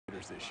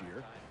players this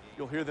year.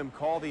 You'll hear them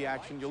call the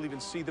action. You'll even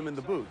see them in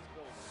the booth.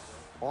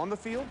 On the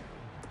field,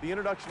 the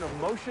introduction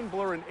of motion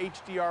blur and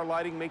HDR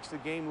lighting makes the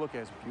game look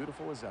as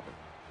beautiful as ever.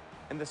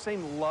 And the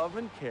same love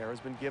and care has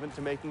been given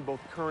to making both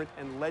current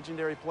and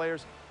legendary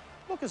players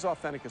look as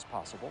authentic as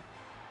possible.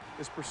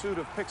 This pursuit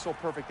of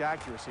pixel-perfect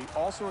accuracy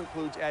also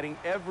includes adding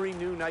every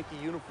new Nike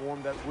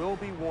uniform that will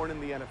be worn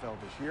in the NFL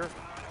this year,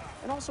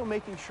 and also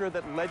making sure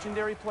that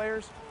legendary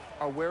players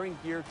are wearing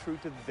gear true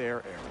to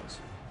their eras.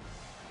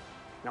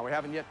 Now, we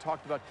haven't yet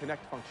talked about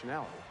Connect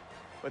functionality,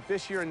 but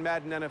this year in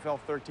Madden NFL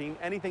 13,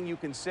 anything you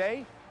can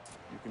say,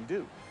 you can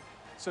do.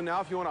 So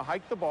now if you want to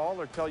hike the ball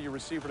or tell your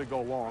receiver to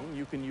go long,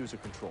 you can use a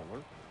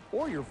controller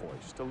or your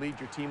voice to lead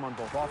your team on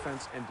both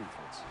offense and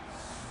defense.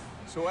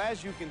 So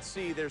as you can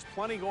see, there's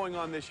plenty going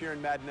on this year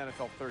in Madden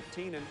NFL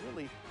 13, and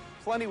really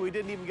plenty we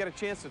didn't even get a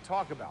chance to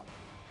talk about.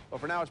 But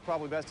for now, it's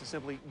probably best to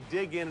simply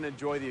dig in and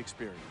enjoy the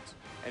experience.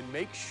 And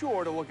make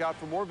sure to look out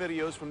for more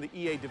videos from the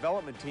EA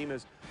development team,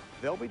 as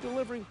they'll be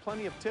delivering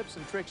plenty of tips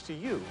and tricks to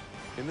you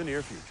in the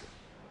near future.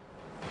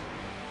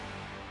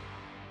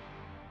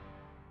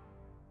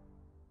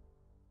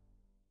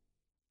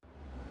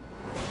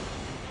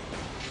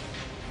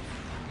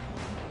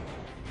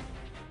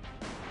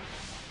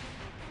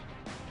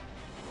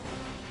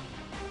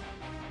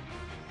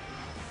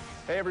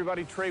 Hey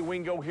everybody, Trey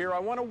Wingo here. I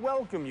want to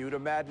welcome you to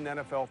Madden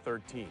NFL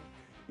 13.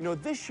 You know,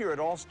 this year it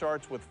all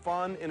starts with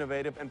fun,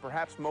 innovative, and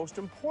perhaps most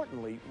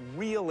importantly,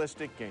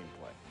 realistic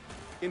gameplay.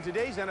 In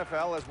today's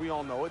NFL, as we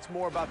all know, it's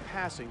more about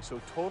passing, so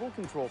total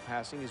control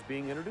passing is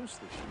being introduced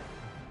this year.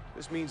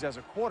 This means as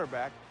a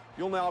quarterback,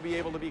 you'll now be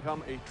able to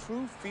become a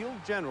true field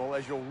general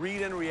as you'll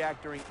read and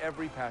react during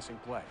every passing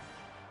play.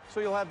 So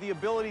you'll have the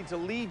ability to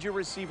lead your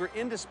receiver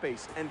into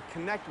space and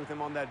connect with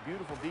him on that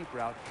beautiful deep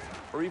route,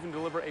 or even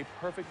deliver a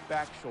perfect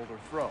back shoulder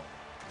throw.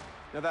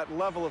 Now that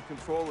level of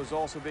control is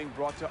also being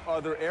brought to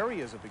other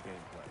areas of the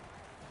gameplay.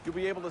 You'll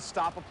be able to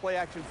stop a play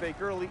action fake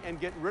early and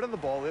get rid of the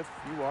ball if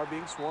you are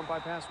being swarmed by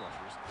pass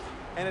rushers.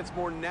 And it's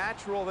more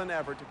natural than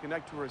ever to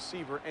connect to a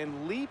receiver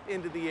and leap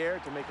into the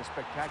air to make a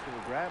spectacular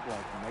grab like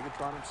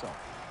Megatron himself.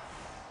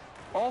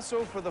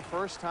 Also, for the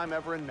first time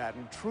ever in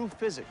Madden, true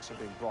physics are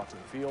being brought to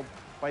the field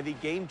by the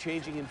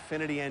game-changing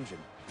Infinity engine.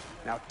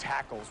 Now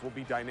tackles will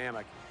be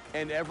dynamic,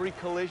 and every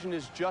collision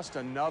is just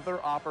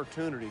another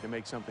opportunity to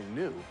make something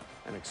new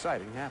and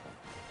exciting happen.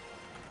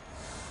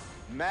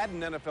 Madden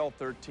NFL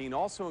 13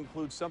 also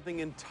includes something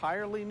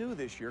entirely new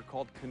this year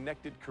called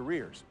Connected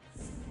Careers.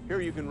 Here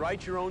you can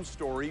write your own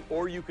story,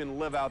 or you can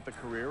live out the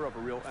career of a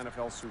real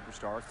NFL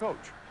superstar or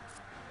coach.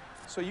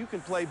 So you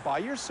can play by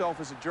yourself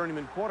as a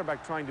journeyman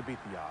quarterback trying to beat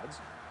the odds,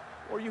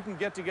 or you can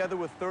get together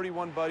with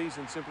 31 buddies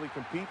and simply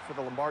compete for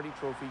the Lombardi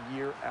Trophy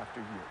year after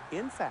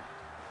year. In fact,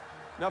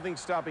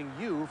 nothing's stopping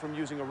you from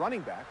using a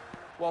running back,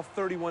 while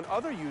 31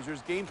 other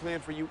users game plan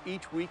for you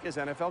each week as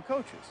NFL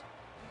coaches.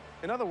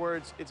 In other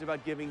words, it's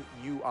about giving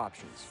you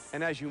options.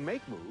 And as you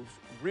make moves,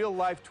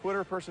 real-life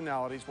Twitter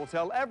personalities will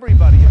tell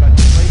everybody about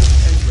your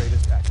latest and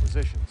greatest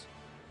acquisitions.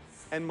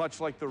 And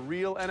much like the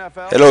real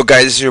NFL... Hello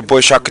guys, this is your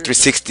boy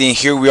Shocker360.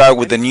 Here we are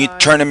with the new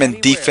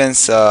tournament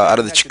defense out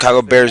of the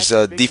Chicago Bears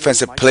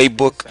defensive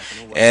playbook.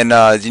 And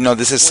you know,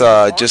 this is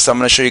just, I'm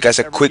going to show you guys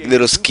a quick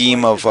little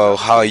scheme of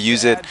how I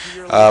use it.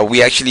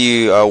 We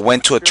actually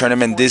went to a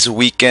tournament this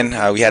weekend.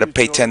 We had to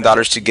pay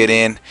 $10 to get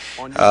in.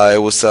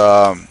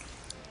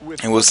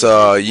 It was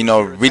you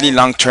know, really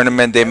long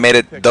tournament. They made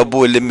it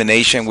double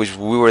elimination, which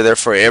we were there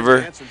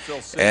forever.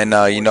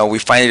 And you know, we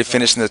finally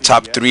finished in the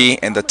top 3,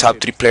 and the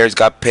top 3 players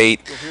got paid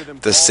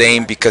the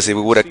same, because if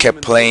we would have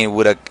kept playing, we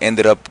would have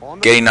ended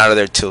up getting out of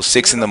there till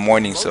 6 in the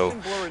morning. So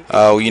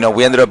you know,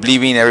 we ended up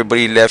leaving.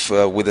 Everybody left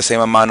with the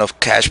same amount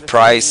of cash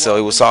prize, so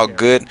it was all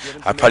good.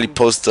 I'll probably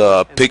post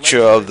a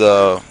picture of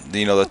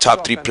the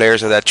top 3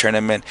 players of that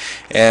tournament.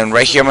 And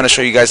right here I'm going to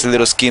show you guys a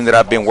little scheme that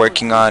I've been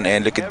working on.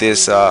 And look at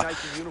this.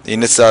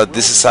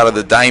 This is out of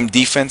the dime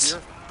defense,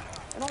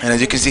 and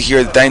as you can see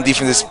here, the dime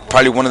defense is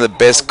probably one of the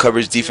best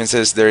coverage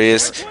defenses there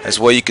is. As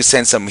well, you can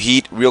send some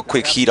heat, real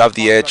quick heat off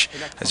the edge,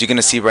 as you're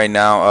gonna see right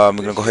now. I'm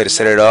gonna go ahead and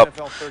set it up,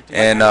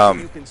 and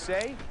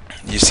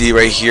you see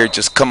right here,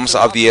 just comes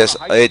off the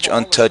edge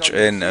untouched,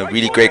 and a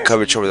really great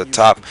coverage over the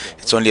top.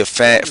 It's only a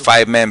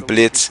 5-man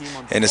blitz,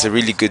 and it's a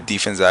really good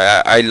defense.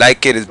 I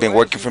like it. It's been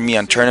working for me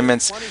on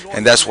tournaments,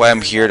 and that's why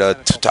I'm here to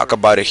talk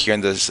about it here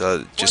in this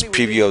just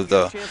preview of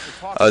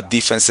the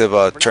defensive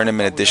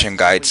tournament edition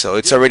guide. So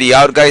it's already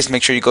out, guys.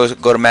 Make sure you go to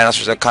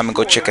maddenmasters.com and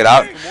go check it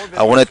out.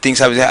 One of the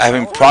things I was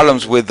having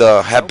problems with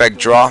the halfback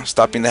draw,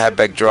 stopping the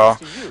halfback draw.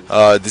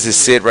 This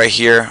is it right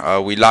here.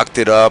 We locked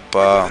it up.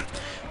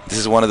 This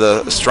is one of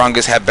the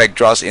strongest halfback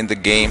draws in the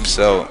game.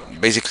 So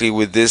basically,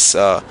 with this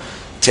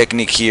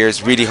technique here,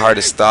 it's really hard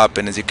to stop.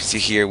 And as you can see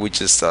here, we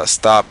just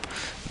stop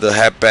the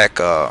halfback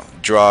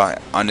draw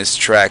on its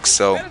tracks.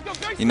 So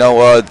you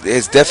know,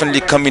 it's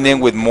definitely coming in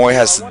with more. It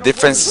has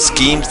different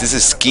schemes. This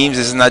is schemes.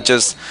 This is not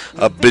just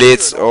a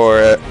blitz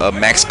or a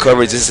max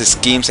coverage. This is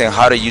schemes and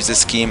how to use the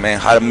scheme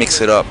and how to mix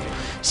it up.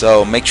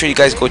 So make sure you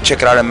guys go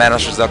check it out at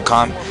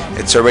maddenhustlers.com.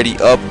 It's already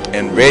up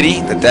and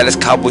ready. The Dallas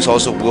Cowboys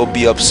also will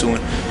be up soon.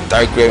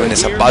 Dark Raven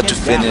is about to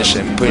finish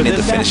and putting in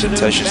the finishing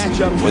touches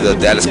for the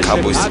Dallas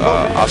Cowboys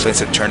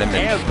offensive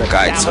tournament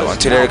guide. So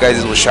until later, guys,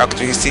 this was Shock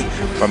 360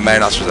 from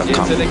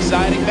maddenhustlers.com. It's an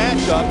exciting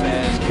matchup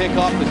as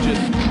kickoff is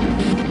just.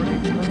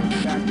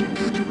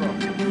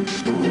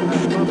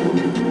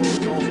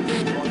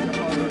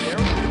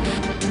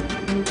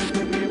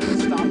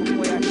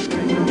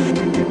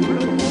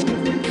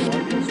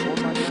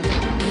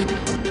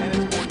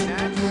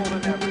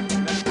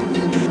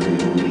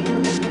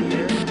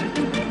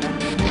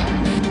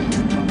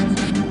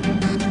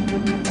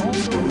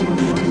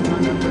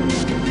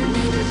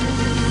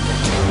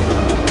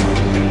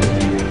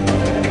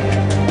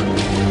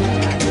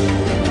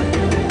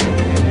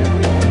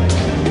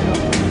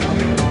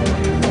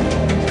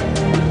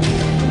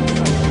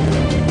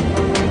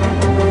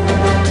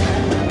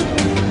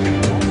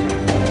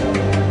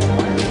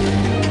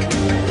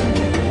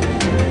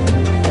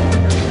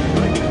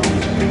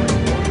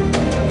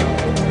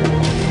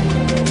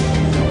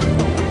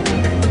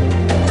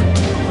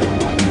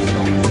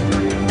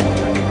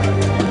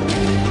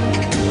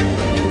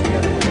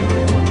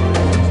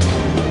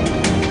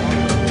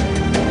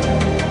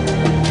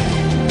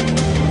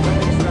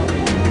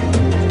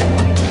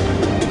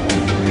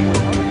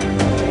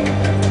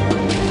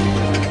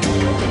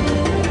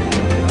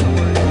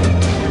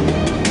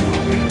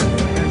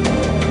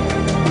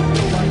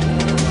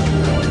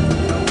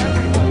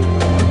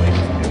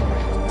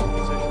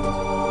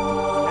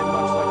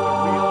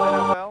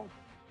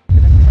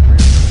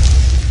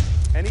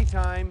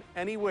 Anytime,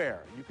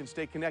 anywhere, you can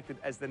stay connected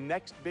as the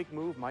next big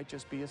move might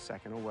just be a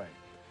second away.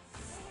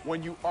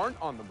 When you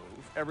aren't on the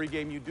move, every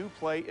game you do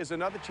play is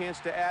another chance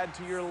to add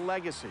to your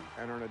legacy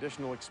and earn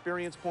additional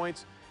experience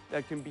points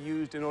that can be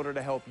used in order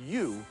to help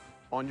you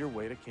on your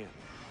way to Canton.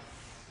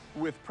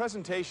 With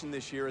presentation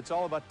this year, it's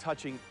all about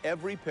touching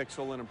every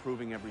pixel and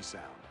improving every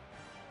sound.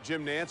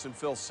 Jim Nantz and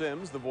Phil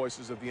Simms, the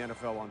voices of the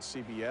NFL on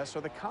CBS,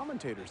 are the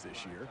commentators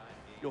this year.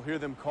 You'll hear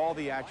them call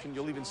the action.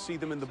 You'll even see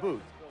them in the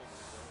booth.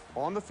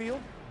 On the field,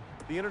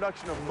 the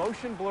introduction of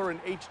motion blur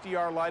and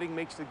HDR lighting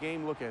makes the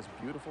game look as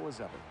beautiful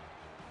as ever.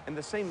 And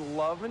the same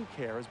love and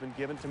care has been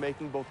given to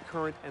making both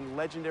current and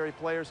legendary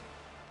players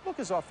look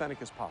as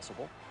authentic as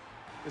possible.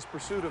 This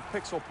pursuit of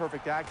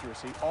pixel-perfect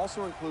accuracy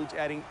also includes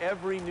adding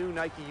every new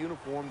Nike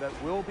uniform that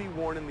will be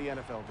worn in the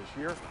NFL this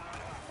year,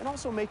 and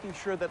also making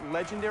sure that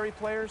legendary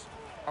players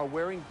are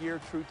wearing gear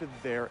true to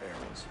their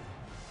eras.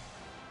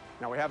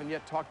 Now, we haven't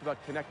yet talked about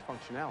Connect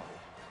functionality,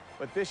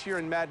 but this year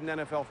in Madden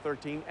NFL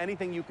 13,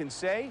 anything you can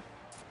say,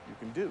 you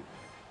can do.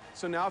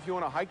 So now if you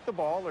want to hike the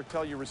ball or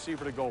tell your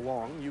receiver to go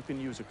long, you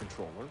can use a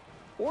controller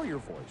or your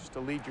voice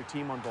to lead your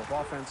team on both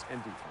offense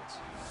and defense.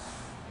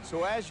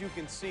 So as you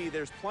can see,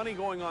 there's plenty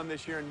going on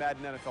this year in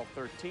Madden NFL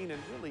 13,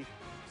 and really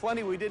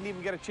plenty we didn't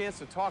even get a chance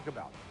to talk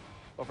about.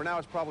 But for now,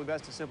 it's probably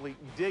best to simply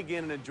dig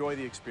in and enjoy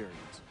the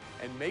experience.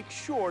 And make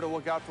sure to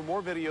look out for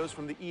more videos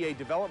from the EA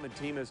development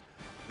team, as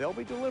they'll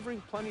be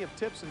delivering plenty of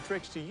tips and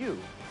tricks to you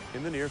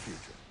in the near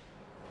future.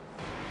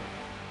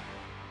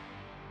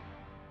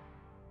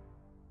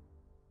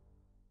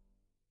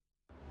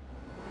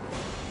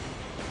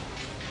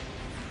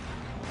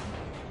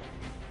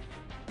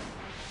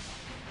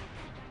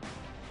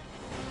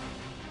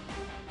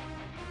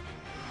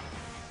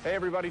 Hey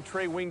everybody,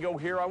 Trey Wingo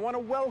here. I want to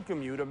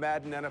welcome you to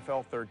Madden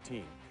NFL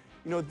 13.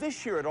 You know,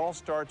 this year it all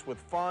starts with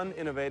fun,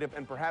 innovative,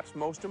 and perhaps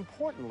most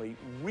importantly,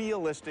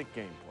 realistic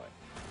gameplay.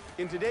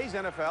 In today's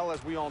NFL,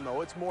 as we all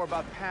know, it's more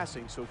about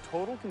passing, so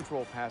total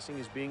control passing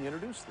is being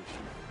introduced this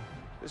year.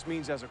 This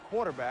means as a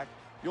quarterback,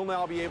 you'll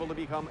now be able to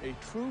become a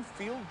true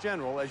field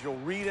general as you'll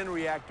read and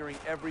react during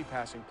every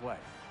passing play.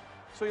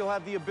 So you'll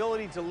have the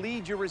ability to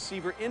lead your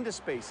receiver into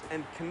space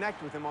and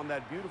connect with him on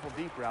that beautiful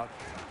deep route,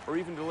 or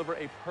even deliver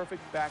a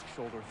perfect back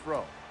shoulder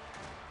throw.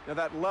 Now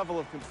that level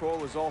of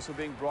control is also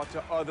being brought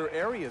to other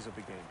areas of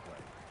the gameplay.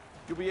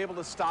 You'll be able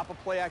to stop a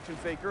play-action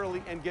fake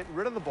early and get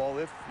rid of the ball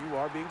if you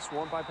are being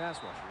swarmed by pass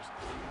rushers.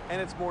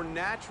 And it's more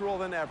natural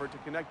than ever to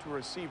connect to a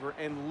receiver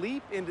and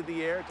leap into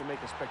the air to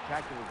make a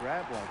spectacular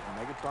grab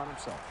like Megatron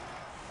himself.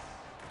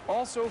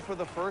 Also, for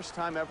the first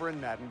time ever in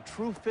Madden,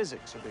 true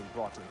physics are being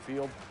brought to the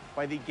field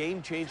by the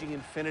game-changing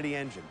Infinity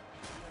engine.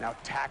 Now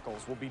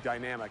tackles will be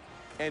dynamic,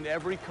 and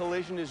every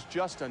collision is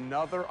just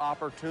another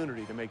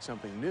opportunity to make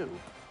something new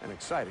and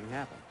exciting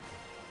happen.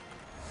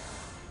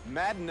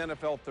 Madden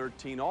NFL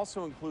 13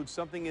 also includes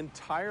something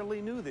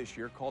entirely new this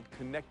year called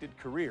Connected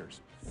Careers.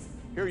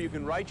 Here you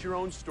can write your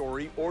own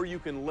story, or you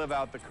can live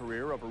out the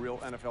career of a real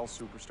NFL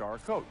superstar or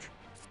coach.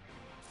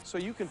 So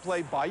you can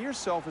play by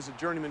yourself as a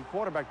journeyman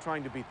quarterback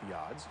trying to beat the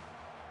odds,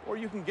 or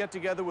you can get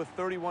together with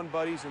 31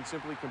 buddies and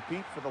simply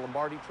compete for the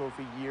Lombardi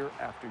Trophy year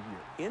after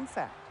year. In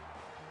fact,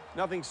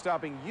 nothing's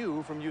stopping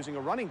you from using a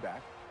running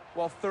back,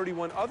 while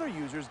 31 other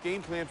users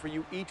game plan for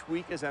you each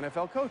week as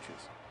NFL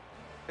coaches.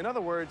 In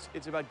other words,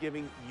 it's about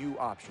giving you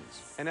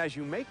options. And as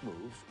you make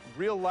moves,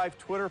 real-life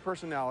Twitter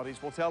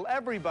personalities will tell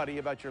everybody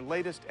about your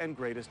latest and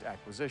greatest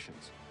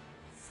acquisitions.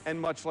 And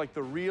much like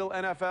the real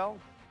NFL,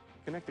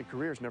 Connected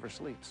Careers never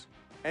sleeps.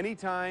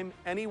 Anytime,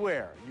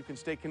 anywhere, you can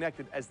stay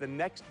connected as the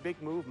next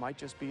big move might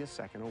just be a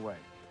second away.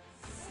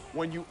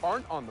 When you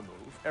aren't on the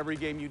move, every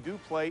game you do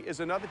play is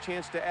another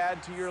chance to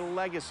add to your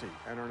legacy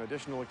and earn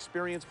additional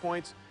experience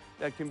points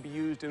that can be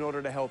used in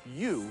order to help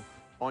you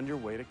on your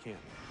way to Canton.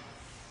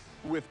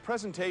 With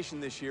presentation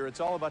this year, it's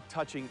all about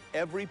touching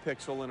every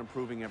pixel and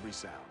improving every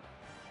sound.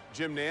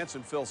 Jim Nantz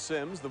and Phil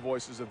Simms, the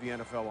voices of the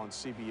NFL on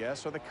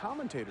CBS, are the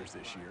commentators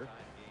this year.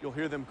 You'll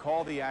hear them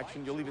call the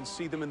action. You'll even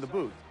see them in the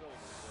booth.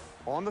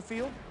 On the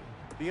field,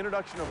 the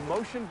introduction of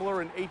motion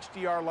blur and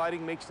HDR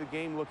lighting makes the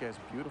game look as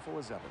beautiful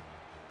as ever.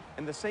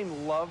 And the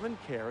same love and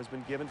care has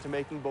been given to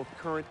making both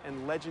current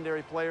and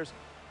legendary players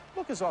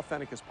look as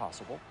authentic as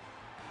possible.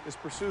 This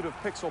pursuit of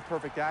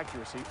pixel-perfect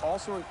accuracy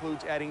also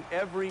includes adding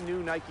every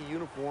new Nike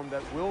uniform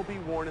that will be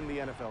worn in the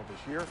NFL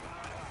this year,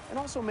 and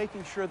also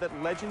making sure that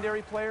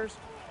legendary players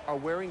are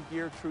wearing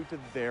gear true to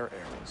their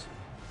eras.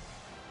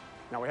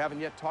 Now, we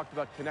haven't yet talked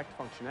about Connect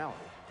functionality,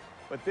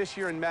 but this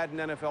year in Madden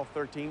NFL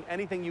 13,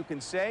 anything you can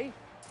say,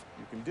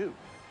 you can do.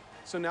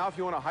 So now if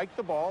you want to hike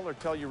the ball or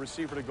tell your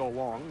receiver to go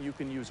long, you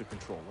can use a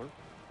controller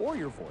or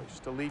your voice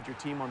to lead your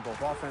team on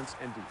both offense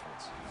and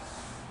defense.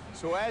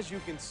 So as you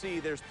can see,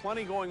 there's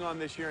plenty going on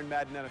this year in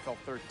Madden NFL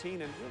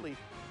 13, and really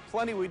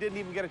plenty we didn't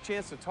even get a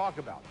chance to talk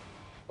about.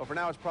 But for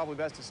now, it's probably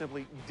best to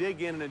simply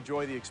dig in and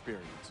enjoy the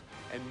experience.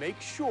 And make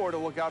sure to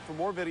look out for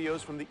more videos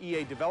from the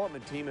EA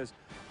development team, as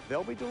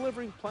they'll be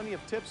delivering plenty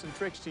of tips and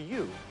tricks to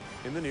you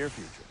in the near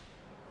future.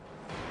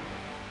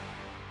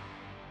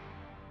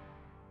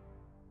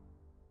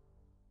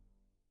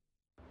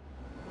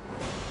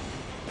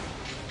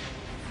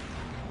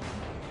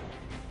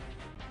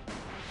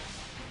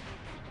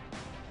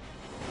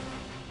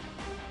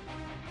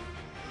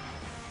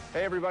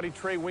 Hey everybody,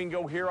 Trey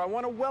Wingo here. I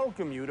want to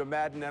welcome you to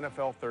Madden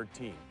NFL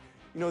 13.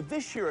 You know,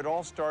 this year it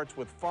all starts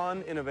with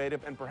fun,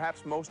 innovative, and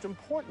perhaps most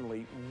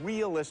importantly,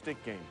 realistic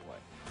gameplay.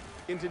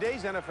 In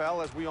today's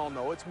NFL, as we all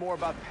know, it's more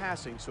about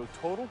passing, so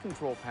total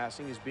control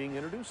passing is being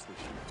introduced this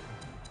year.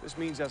 This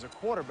means as a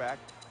quarterback,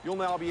 you'll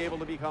now be able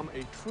to become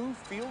a true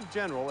field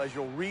general as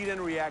you'll read and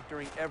react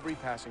during every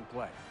passing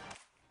play.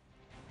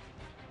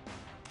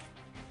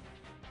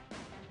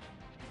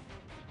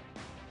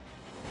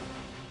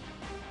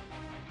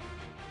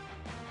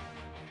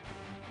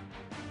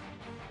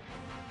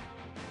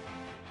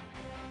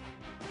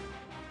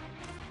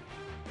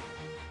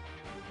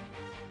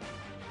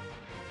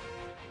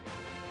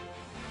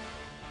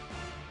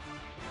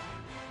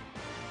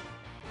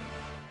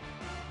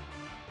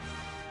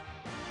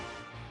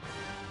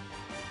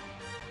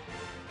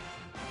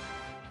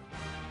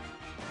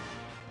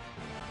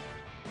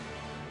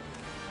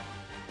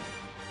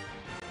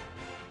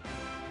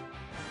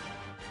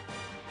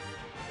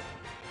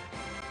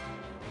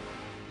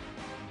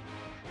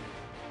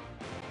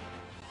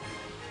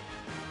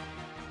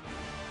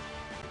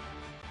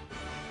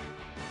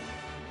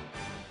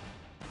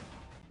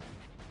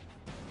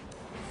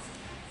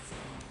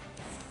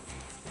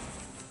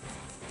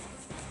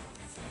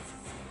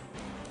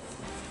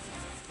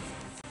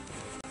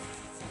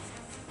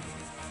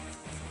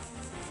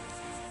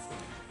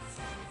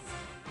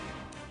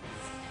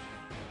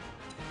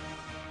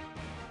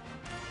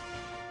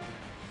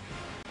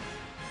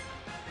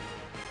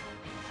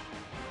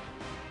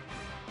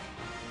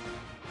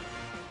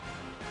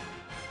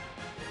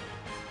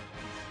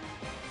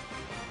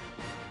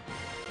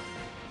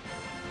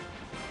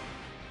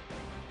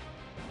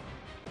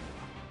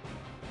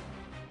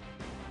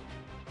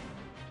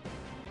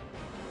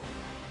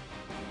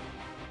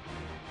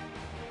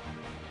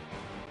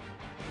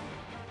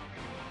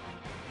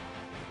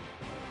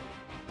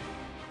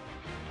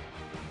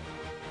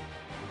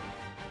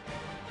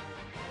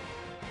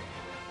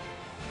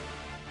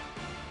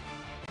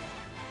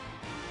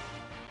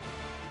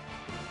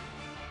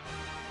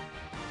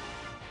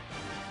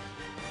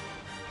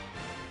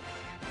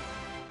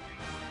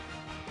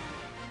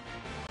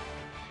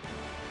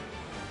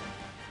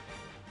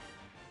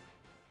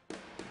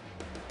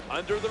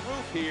 Under the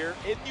roof here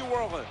in New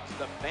Orleans,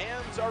 the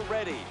fans are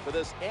ready for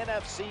this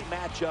NFC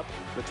matchup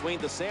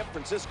between the San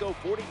Francisco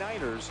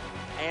 49ers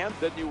and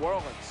the New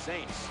Orleans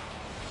Saints.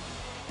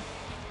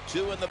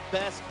 Two of the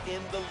best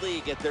in the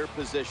league at their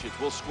positions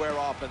will square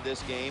off in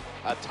this game.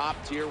 A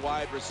top-tier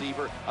wide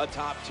receiver, a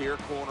top-tier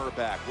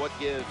cornerback. What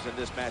gives in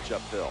this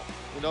matchup, Phil?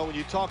 You know, when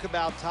you talk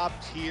about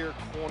top-tier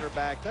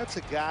cornerback, that's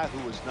a guy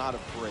who is not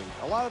afraid.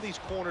 A lot of these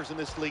corners in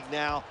this league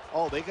now,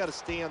 they got to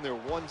stay on their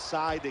one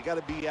side. They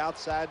got to be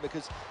outside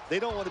because they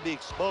don't want to be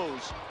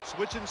exposed,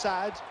 switching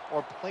sides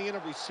or playing a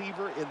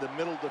receiver in the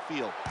middle of the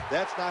field.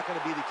 That's not going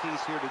to be the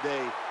case here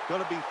today.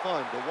 Going to be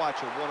fun to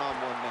watch a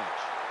one-on-one match.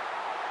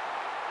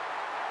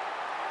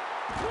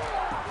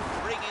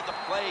 Bringing the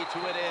play to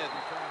an end.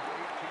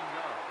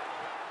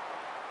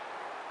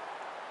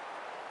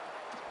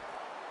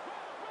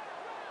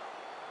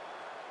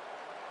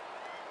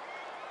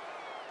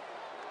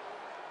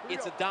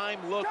 It's a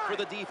dime look for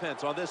the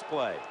defense on this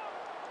play.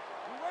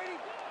 You ready?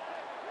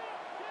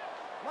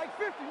 Like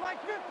 50,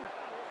 like 50.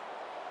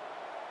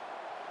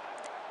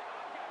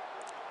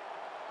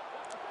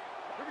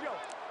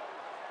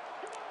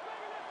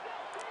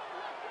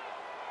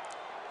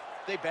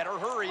 They better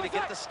hurry to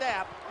get the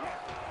snap.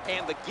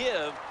 And the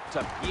give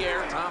to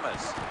Pierre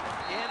Thomas.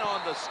 In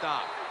on the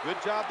stop.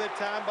 Good job that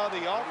time by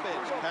the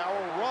offense. Power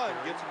run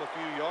gets them a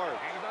few yards.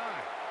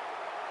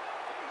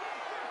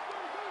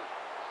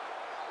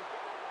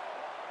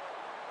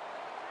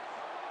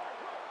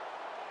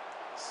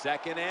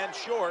 Second and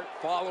short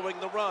following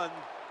the run.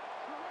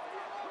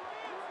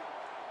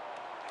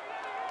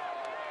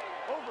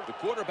 The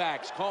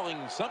quarterback's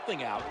calling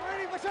something out.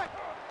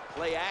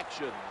 Play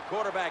action.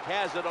 Quarterback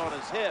has it on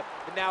his hip.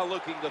 And now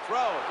looking to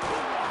throw.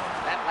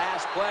 That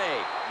last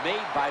play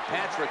made by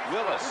Patrick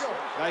Willis.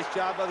 Nice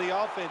job by the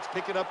offense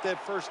picking up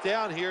that first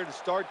down here to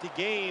start the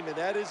game. And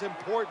that is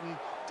important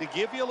to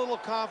give you a little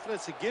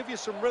confidence, to give you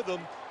some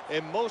rhythm,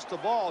 and most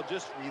of all,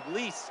 just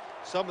release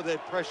some of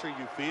that pressure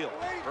you feel.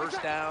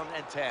 First down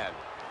and 10.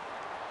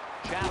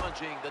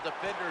 Challenging the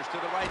defenders to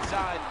the right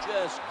side.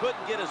 Just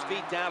couldn't get his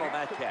feet down on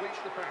that catch.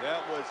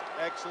 That was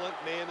excellent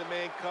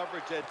man-to-man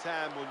coverage that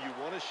time. When you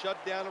want to shut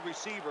down a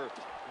receiver,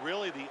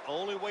 really the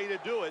only way to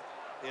do it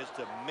is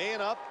to man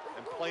up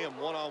and play him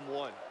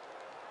one-on-one.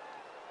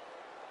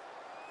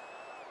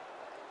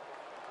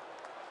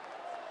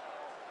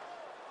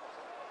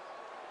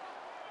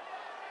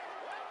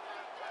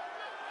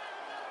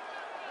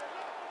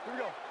 Here we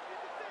go.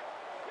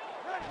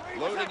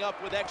 Loading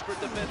up with extra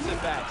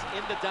defensive backs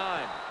in the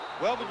dime.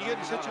 Well, when you get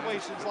in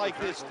situations like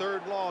this,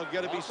 third and long, you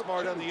got to be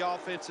smart on the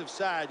offensive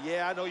side.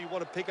 Yeah, I know you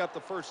want to pick up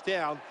the first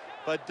down,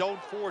 but don't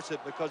force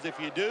it, because if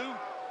you do,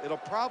 it'll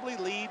probably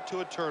lead to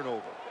a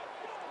turnover.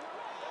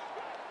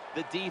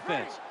 The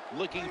defense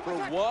looking for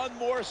one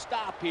more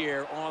stop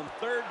here on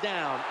third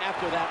down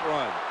after that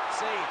run.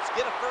 Saints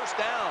get a first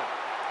down.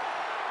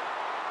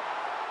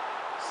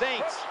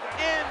 Saints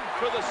in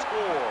for the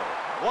score.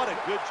 What a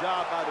good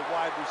job by the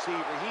wide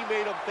receiver. He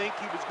made him think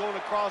he was going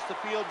across the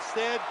field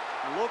instead.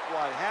 Look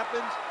what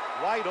happens.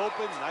 Wide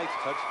open. Nice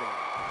touchdown.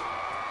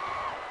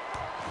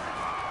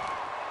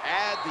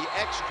 Add the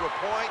extra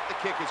point. The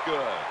kick is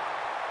good.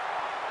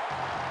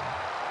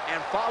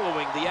 And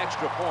following the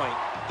extra point,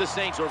 the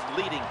Saints are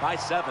leading by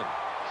 7.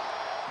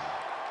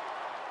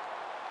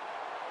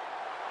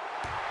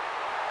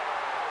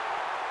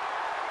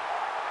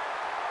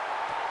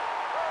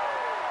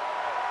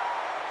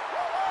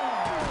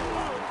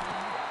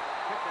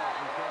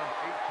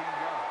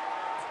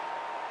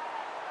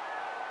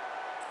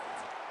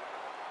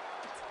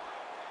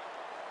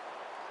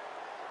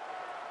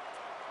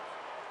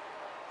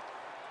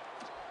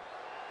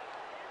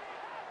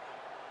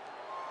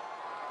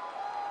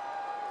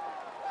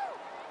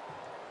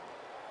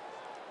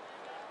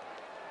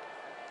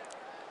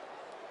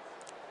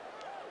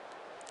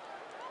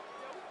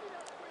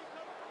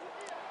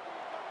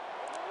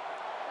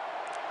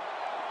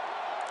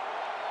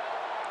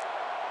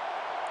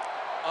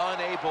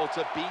 Unable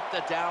to beat the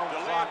down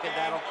clock, and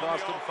that'll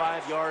cost him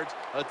 5 yards,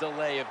 a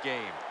delay of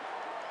game.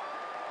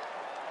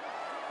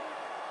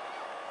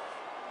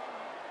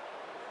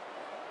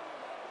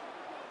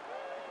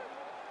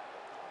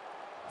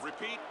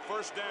 Repeat,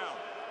 first down.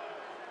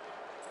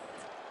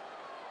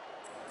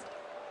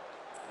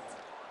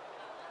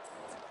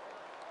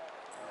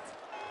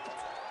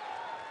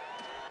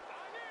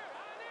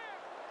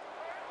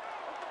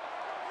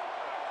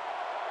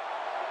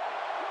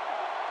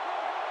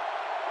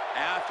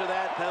 After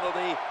that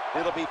penalty,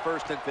 it'll be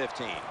 1st and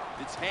 15.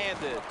 It's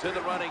handed to the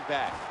running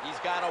back. He's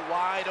got a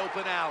wide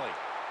open alley.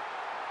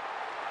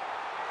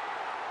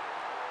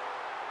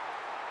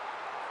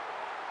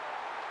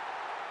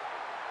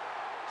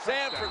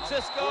 San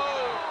Francisco,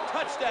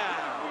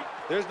 touchdown.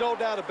 There's no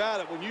doubt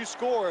about it. When you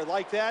score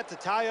like that to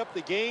tie up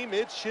the game,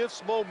 it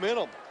shifts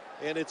momentum.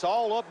 And it's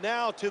all up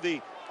now to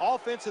the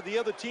offense of the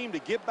other team to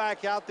get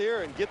back out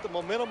there and get the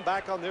momentum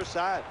back on their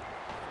side.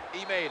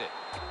 He made it.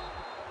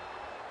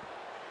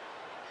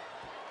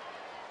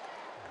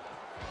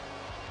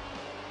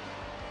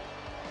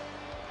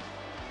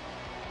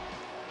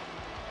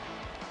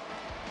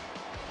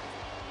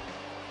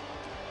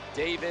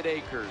 David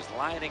Akers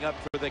lining up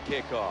for the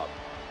kickoff.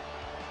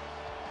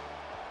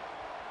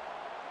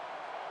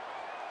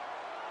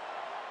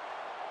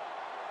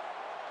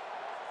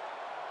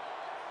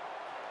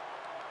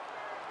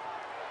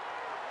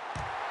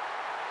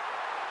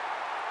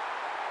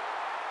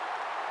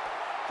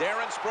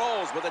 Darren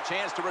Sproles with a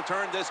chance to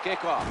return this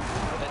kickoff.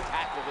 The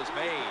tackle was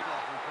made.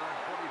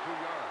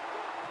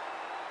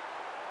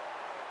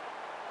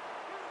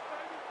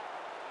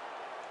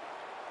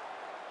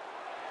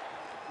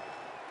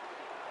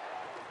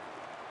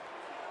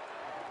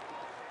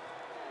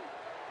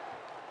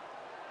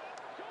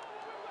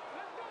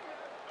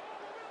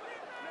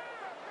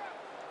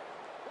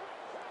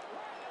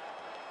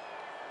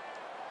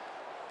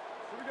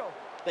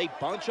 They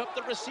bunch up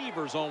the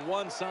receivers on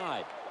one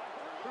side.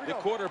 The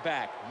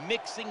quarterback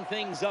mixing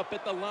things up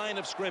at the line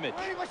of scrimmage.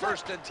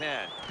 1st and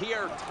 10.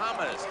 Pierre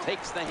Thomas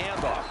takes the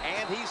handoff,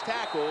 and he's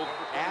tackled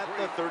at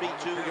the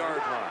 32-yard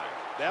line.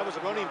 That was a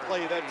running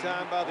play that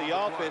time by the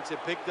offense.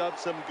 It picked up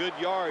some good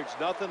yards.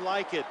 Nothing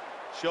like it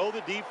Show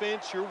the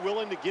defense you're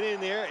willing to get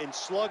in there and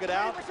slug it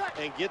out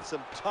and get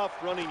some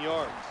tough running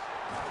yards.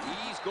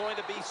 He's going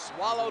to be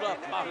swallowed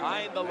up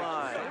behind the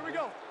line. Here we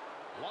go.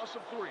 Loss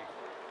of 3.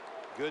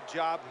 Good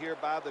job here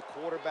by the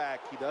quarterback.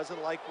 He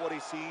doesn't like what he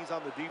sees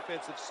on the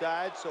defensive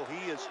side, so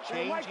he is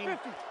changing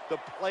the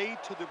play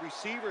to the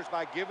receivers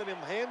by giving him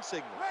hand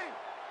signals.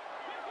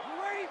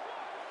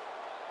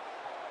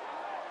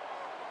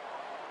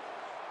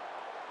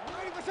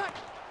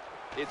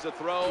 It's a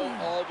throw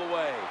all the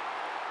way.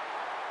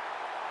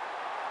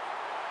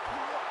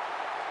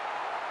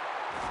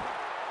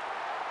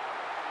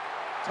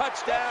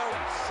 Touchdown,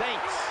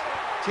 Saints.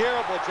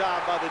 Terrible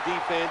job by the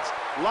defense.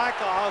 Lack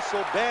of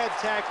hustle, bad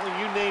tackling,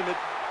 you name it.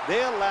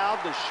 They allowed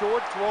the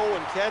short throw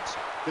and catch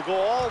to go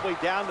all the way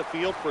down the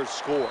field for a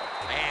score.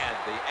 And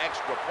the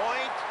extra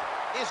point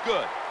is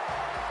good.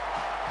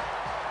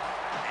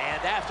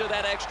 And after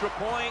that extra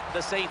point,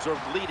 the Saints are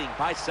leading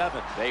by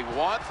 7. They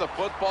want the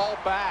football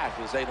back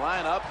as they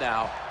line up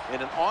now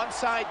in an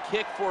onside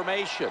kick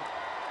formation.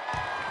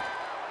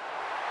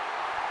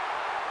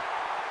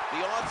 The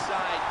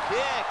onside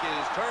kick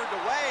is turned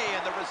away,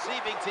 and the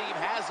receiving team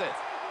has it.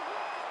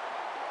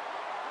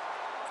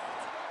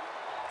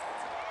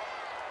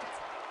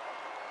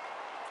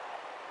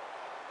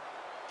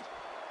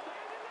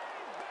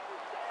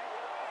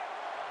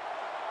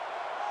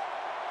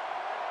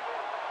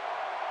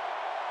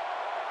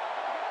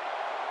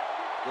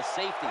 The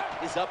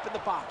safety is up in the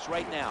box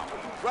right now.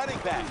 Running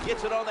back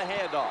gets it on the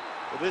handoff.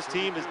 Well, this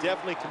team is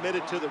definitely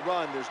committed to the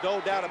run. There's no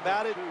doubt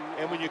about it.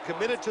 And when you're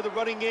committed to the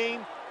running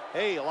game,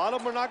 hey, a lot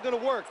of them are not going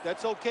to work.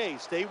 That's okay.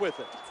 Stay with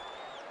it.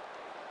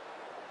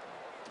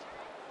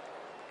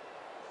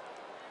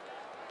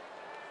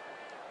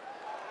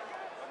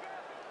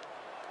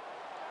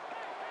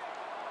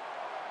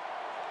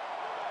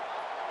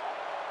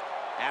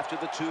 After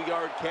the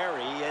 2-yard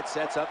carry, it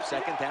sets up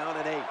 2nd down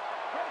and 8.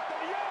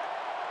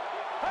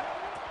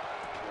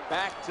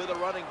 Back to the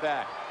running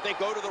back. They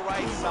go to the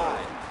right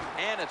side.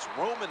 And it's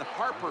Roman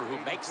Harper who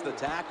makes the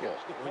tackle.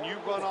 When you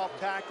run off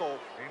tackle,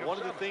 one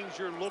of the things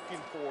you're looking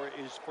for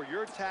is for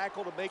your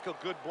tackle to make a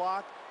good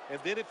block. And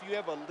then if you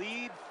have a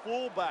lead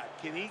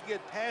fullback, can he get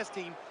past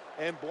him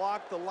and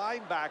block the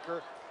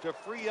linebacker to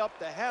free up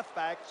the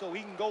halfback so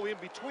he can go in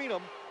between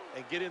them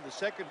and get in the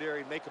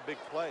secondary and make a big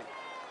play.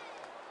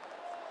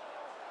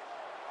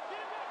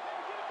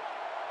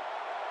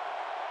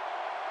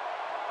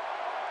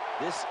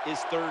 This is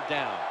 3rd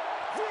down.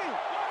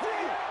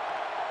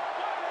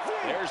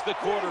 There's the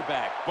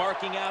quarterback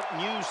barking out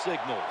new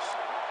signals.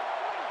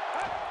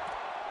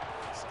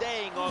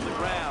 Staying on the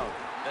ground.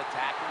 The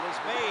tackle is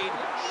made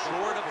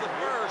short of the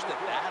first,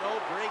 and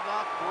that'll bring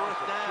up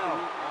 4th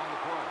down.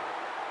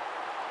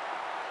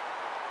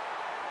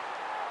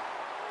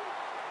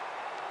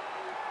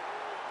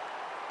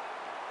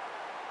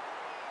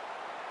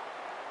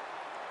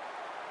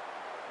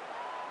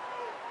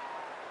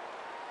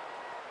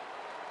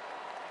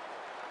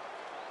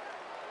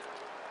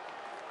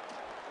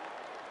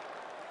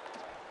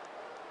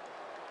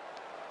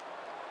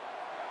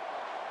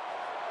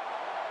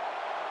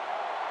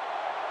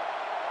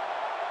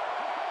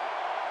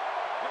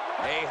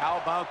 Hey, how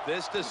about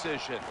this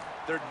decision?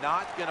 They're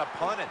not going to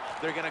punt it.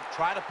 They're going to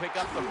try to pick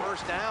up the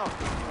 1st down.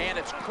 And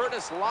it's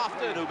Curtis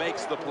Lofton who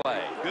makes the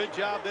play. Good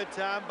job that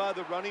time by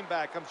the running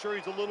back. I'm sure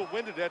he's a little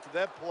winded after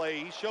that play.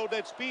 He showed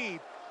that speed,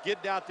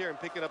 getting out there and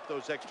picking up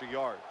those extra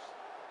yards.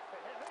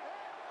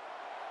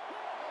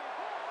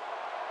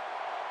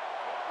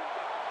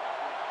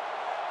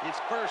 It's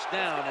 1st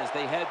down as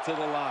they head to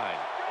the line.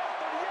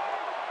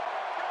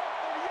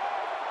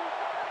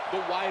 The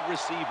wide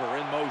receiver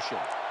in motion.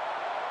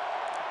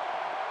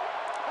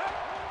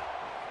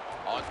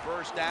 On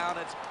 1st down,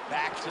 it's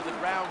back to the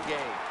ground game.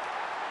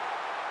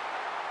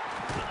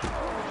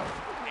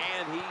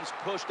 And he's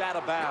pushed out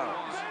of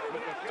bounds.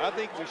 I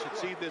think we should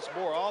see this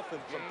more often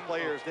from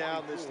players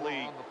down this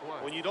league.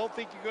 When you don't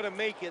think you're going to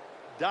make it,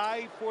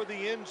 dive for the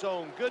end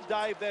zone. Good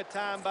dive that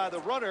time by the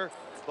runner,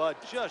 but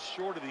just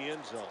short of the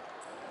end zone.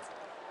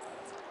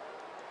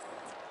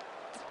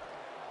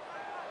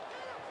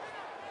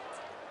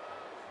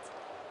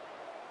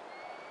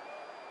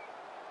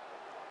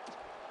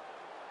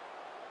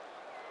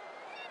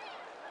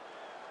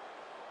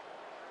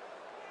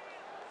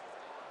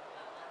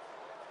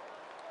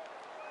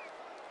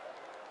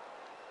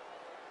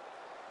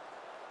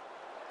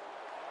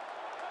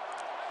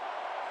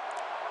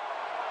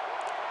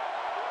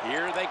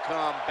 Here they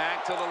come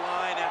back to the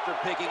line after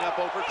picking up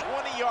over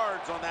 20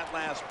 yards on that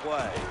last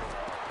play.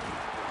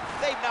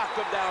 They knocked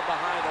him down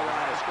behind the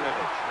line of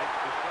scrimmage.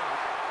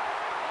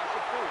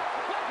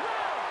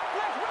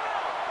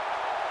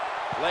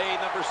 Play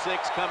number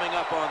 6 coming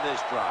up on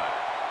this drive.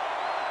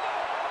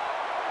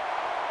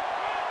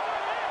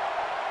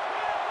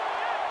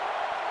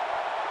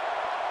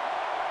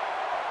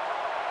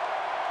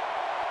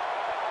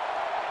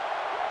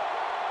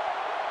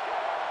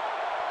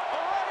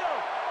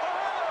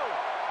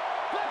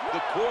 The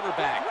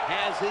quarterback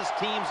has his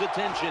team's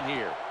attention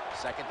here.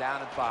 2nd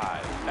down and 5.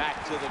 Back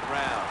to the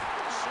ground.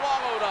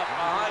 Swallowed up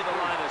behind the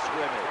line of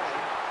scrimmage.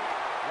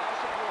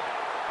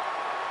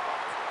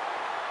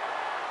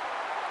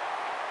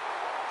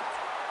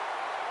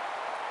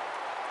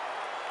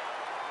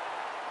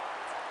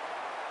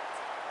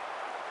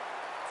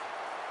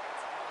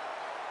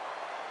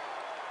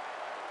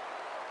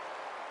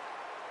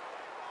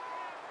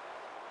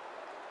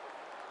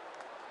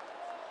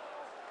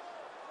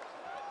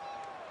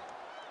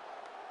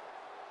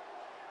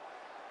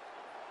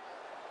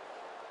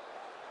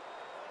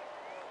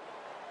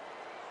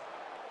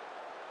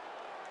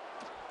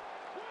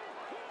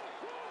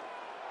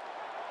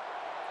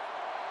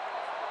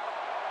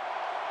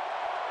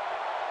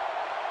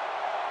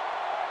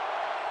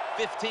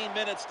 15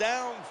 minutes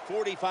down,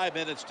 45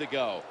 minutes to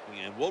go.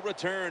 And we'll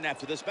return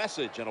after this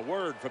message and a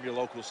word from your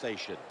local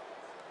station.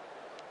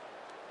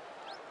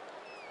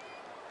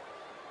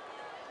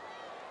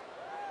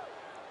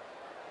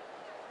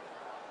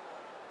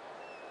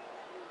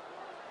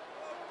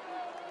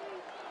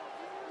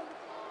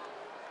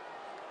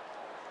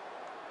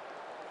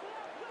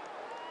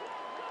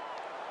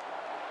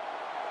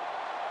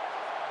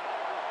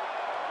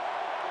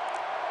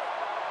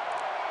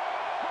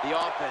 The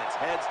offense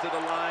heads to the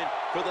line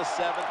for the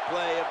 7th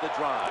play of the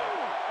drive.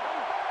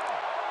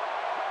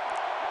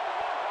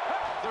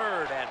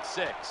 3rd and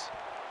 6.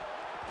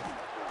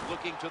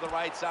 Looking to the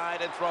right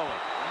side and throwing.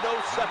 No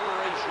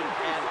separation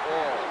at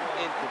all.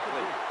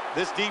 Incomplete.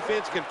 This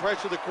defense can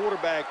pressure the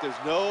quarterback. There's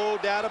no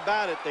doubt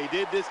about it. They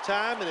did this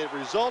time, and it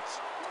results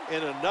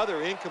in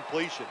another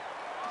incompletion.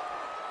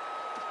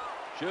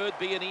 Should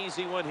be an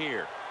easy one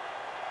here.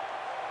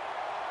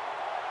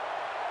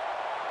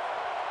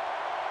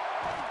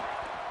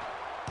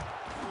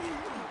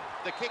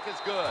 The kick is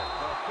good.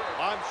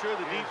 I'm sure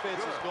the defense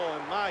is going,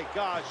 my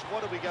gosh,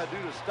 what do we got to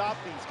do to stop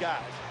these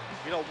guys?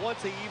 You know,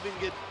 once they even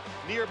get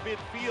near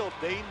midfield,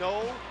 they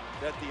know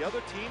that the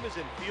other team is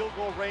in field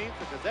goal range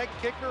because that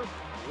kicker,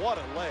 what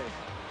a leg.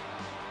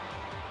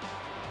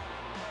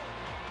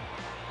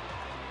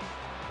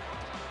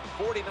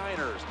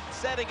 '49ers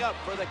setting up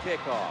for the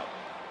kickoff.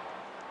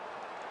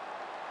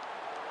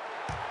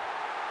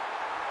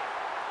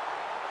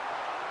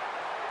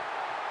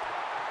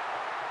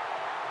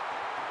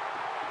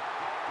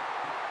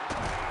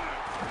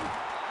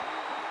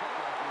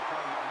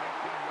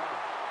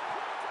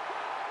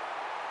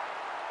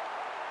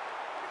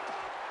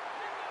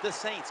 The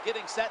Saints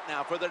getting set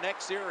now for their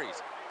next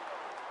series.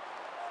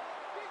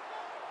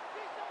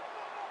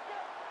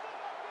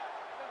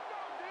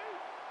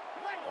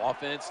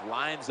 Offense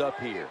lines up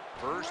here.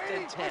 1st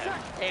and 10.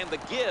 And the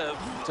give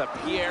to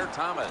Pierre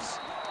Thomas.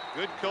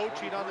 Good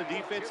coaching on the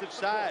defensive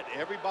side.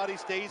 Everybody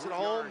stays at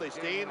home. They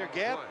stay in their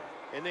gap,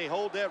 and they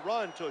hold that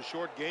run to a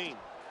short gain.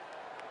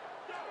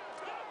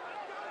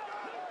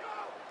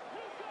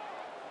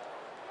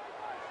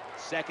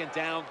 Second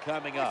down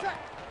coming up.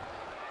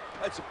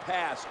 That's a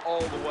pass all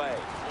the way.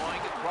 Going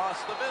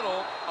across the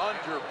middle,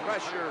 under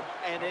pressure,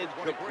 and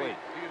incomplete.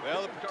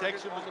 Well, the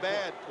protection was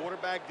bad.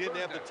 Quarterback didn't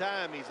have the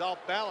time. He's off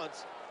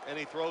balance, and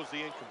he throws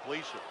the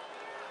incompletion.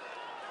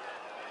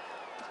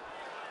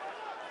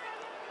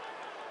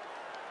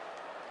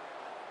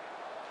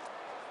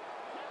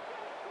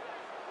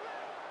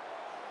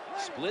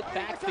 Split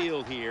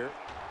backfield here.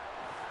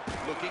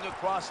 Looking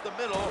across the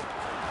middle.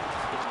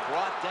 It's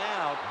brought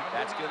down.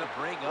 That's going to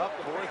bring up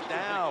 4th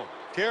down.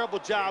 Terrible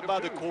job by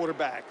the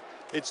quarterback.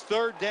 It's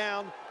 3rd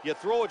down. You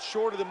throw it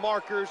short of the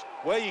markers.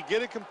 Well, you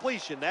get a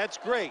completion. That's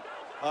great.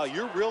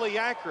 You're really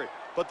accurate.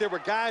 But there were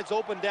guys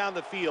open down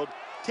the field.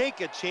 Take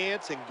a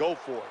chance and go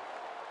for it.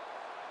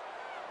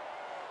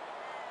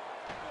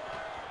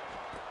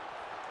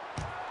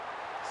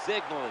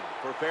 Signaling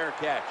for fair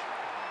catch.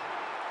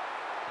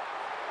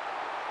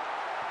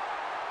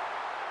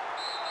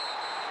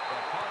 The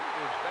punt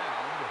is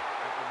found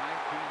at the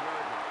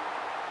 19-yard line.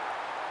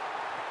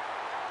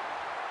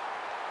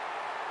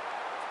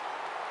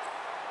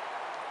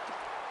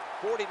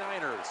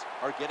 '49ers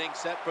are getting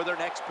set for their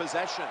next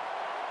possession.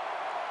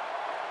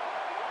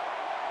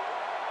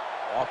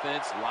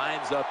 Offense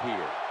lines up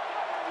here.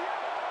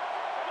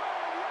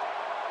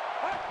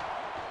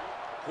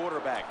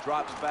 Quarterback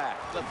drops back.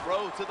 The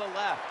throw to the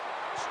left.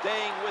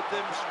 Staying with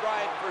them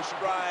stride for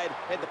stride,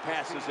 and the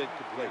pass is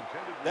incomplete.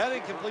 That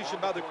incompletion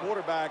by the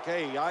quarterback,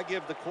 hey, I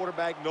give the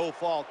quarterback no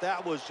fault.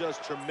 That was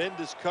just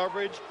tremendous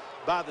coverage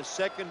by the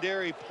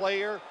secondary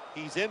player.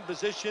 He's in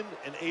position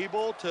and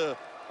able to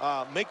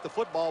make the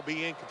football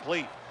be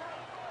incomplete.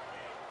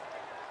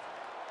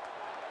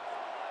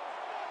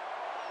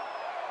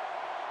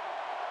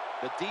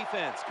 The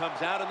defense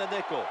comes out in the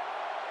nickel.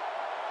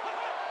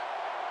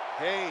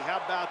 Hey, how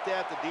about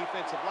that? The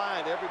defensive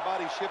line,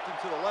 everybody shifting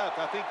to the left.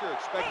 I think they're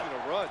expecting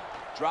a run.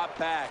 Drop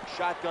back,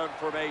 shotgun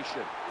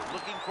formation.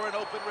 Looking for an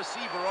open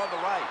receiver on the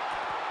right.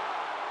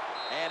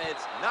 And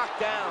it's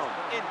knocked down,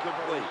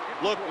 incomplete.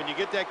 Look, when you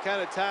get that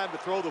kind of time to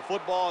throw the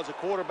football as a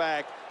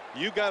quarterback,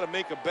 you got to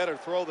make a better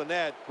throw than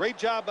that. Great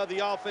job by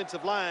the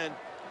offensive line.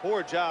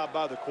 Poor job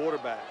by the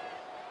quarterback.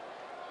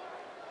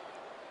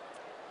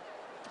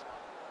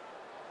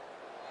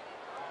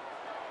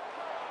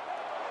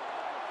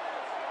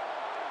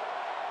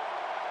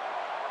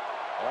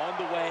 On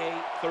the way,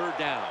 3rd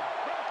down.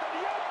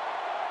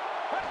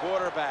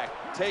 Quarterback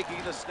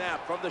taking the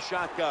snap from the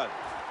shotgun.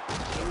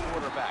 The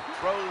quarterback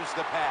throws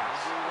the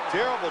pass.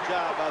 Terrible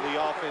job by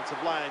the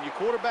offensive line. Your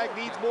quarterback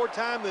needs more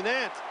time than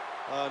that.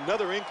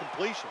 Another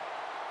incompletion.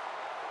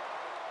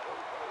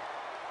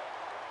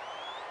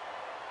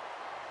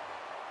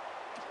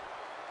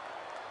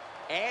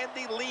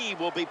 Andy Lee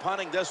will be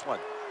punting this one.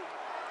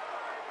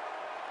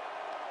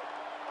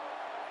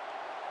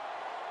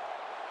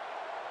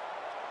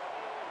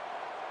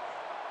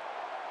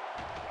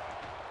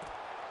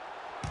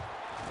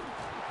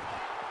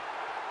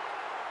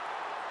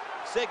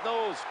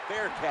 Signals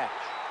fair catch.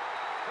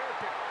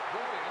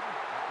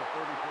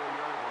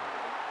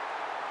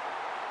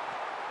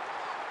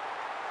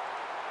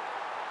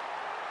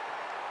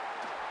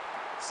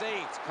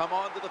 Saints come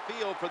onto the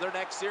field for their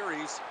next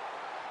series.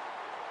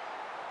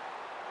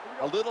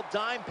 A little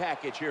dime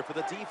package here for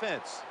the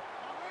defense.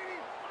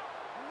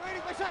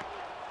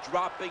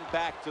 Dropping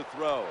back to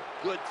throw.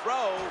 Good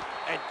throw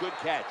and good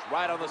catch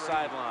right on the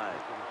sideline.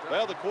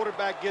 Well, the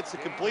quarterback gets the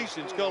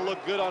completion. It's going to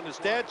look good on the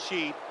stat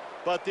sheet,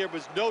 but there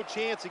was no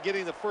chance of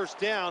getting the first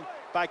down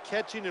by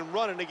catching and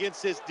running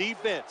against this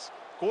defense.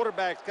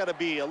 Quarterback's got to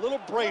be a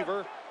little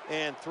braver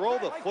and throw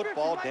the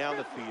football down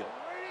the field.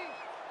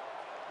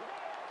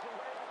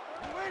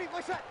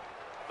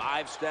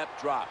 5-step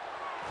drop.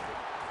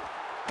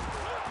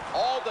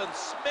 Alden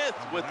Smith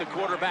with the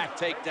quarterback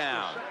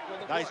takedown.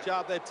 Nice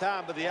job that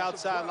time by the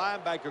outside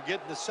linebacker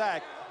getting the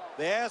sack.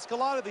 They ask a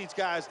lot of these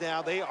guys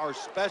now. They are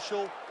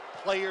special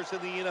players in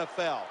the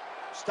NFL.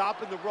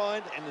 Stopping the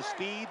run and the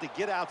speed to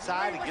get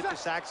outside and get the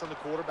sacks on the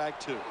quarterback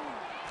too.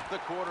 The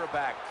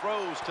quarterback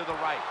throws to the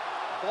right.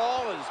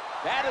 Ball is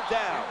batted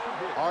down.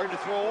 Hard to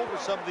throw over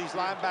some of these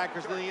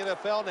linebackers in the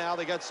NFL now.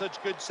 They got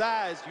such good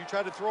size. You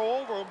try to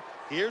throw over them,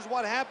 here's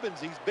what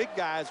happens. These big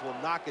guys will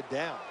knock it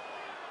down.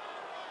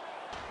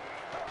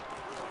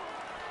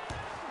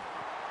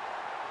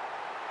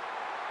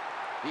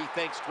 He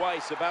thinks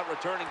twice about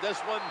returning this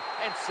one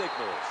and signals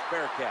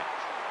fair catch.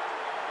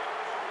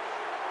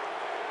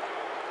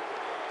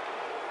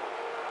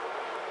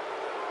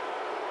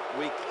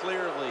 We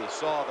clearly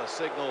saw the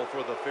signal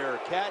for the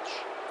fair catch.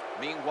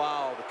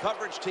 Meanwhile, the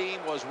coverage team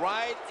was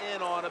right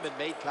in on him and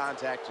made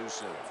contact too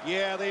soon.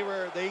 Yeah,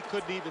 they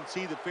couldn't even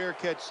see the fair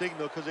catch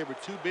signal because they were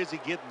too busy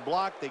getting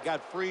blocked. They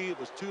got free. It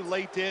was too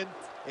late in,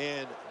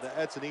 and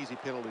that's an easy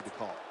penalty to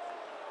call.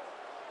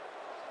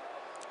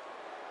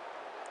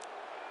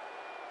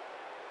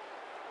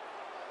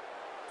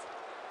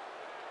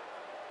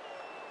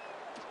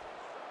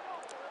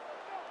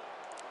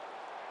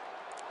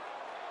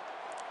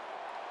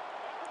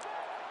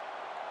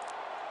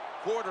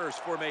 Quarters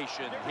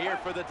formation here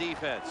for the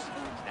defense.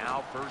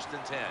 Now 1st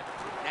and 10.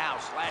 Now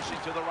slashing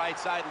to the right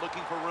side,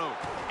 looking for room.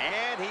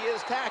 And he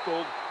is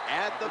tackled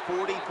at the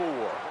 44.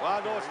 Well,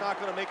 I know it's not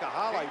going to make a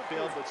highlight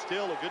film, but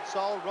still a good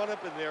solid run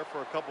up in there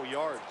for a couple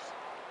yards.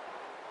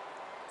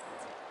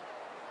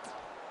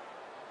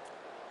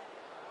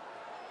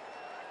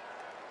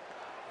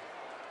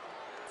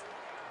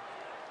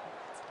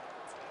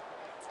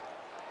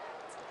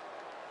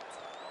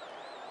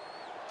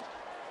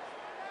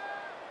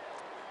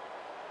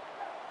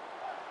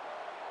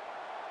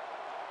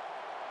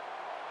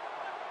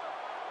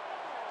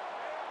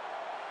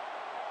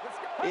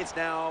 It's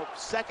now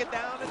 2nd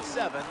down and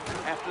 7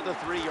 after the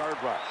 3-yard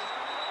rush.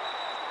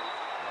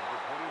 Number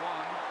 21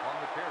 on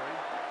the carry.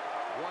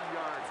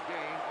 1-yard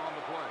gain on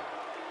the play.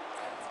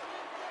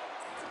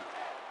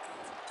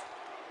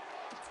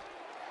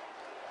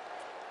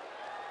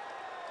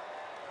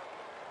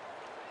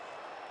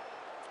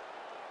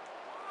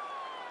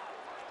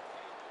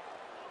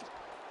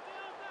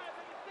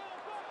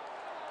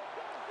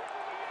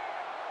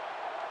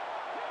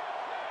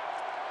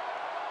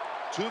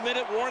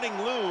 Two-minute warning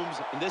looms,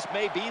 and this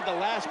may be the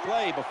last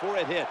play before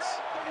it hits.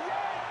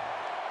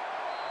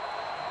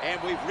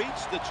 And we've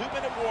reached the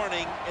 2-minute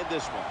warning in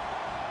this one.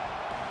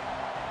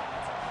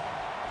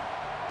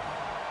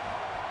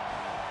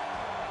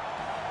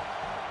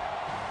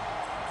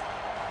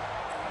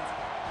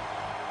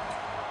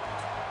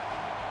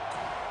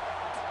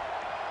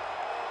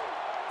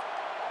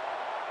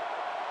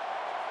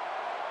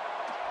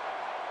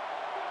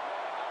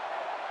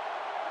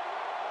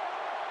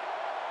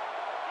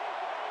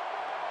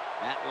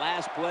 That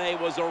last play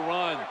was a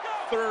run.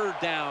 3rd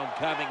down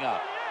coming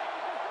up.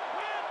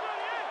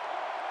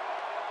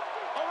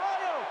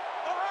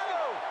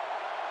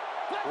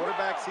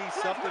 Quarterback sees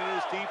something in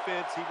his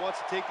defense he wants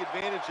to take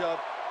advantage of.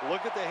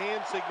 Look at the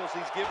hand signals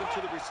he's given to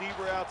the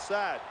receiver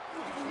outside.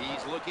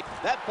 He's looking.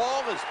 That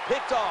ball is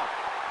picked off.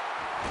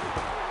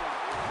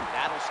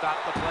 That'll stop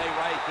the play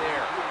right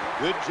there.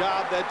 Good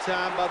job that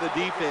time by the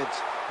defense.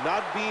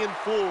 Not being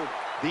fooled,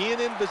 being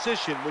in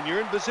position. When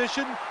you're in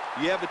position,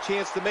 you have a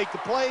chance to make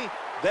the play.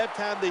 That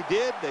time they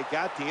did. They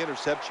got the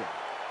interception.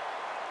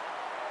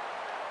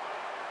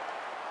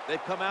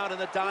 They've come out in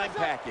the dime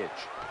package.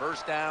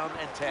 1st down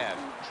and 10.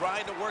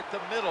 Trying to work the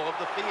middle of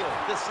the field.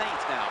 The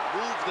Saints now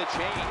move the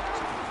chains.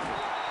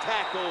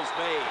 Tackles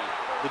made.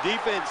 The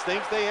defense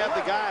thinks they have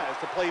the guys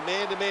to play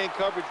man-to-man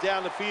coverage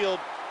down the field.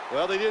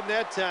 Well, they didn't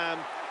that time.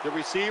 The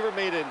receiver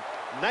made a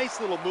nice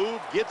little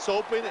move, gets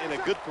open, and a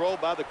good throw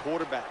by the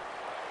quarterback.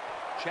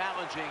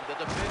 Challenging the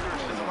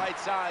defenders to the right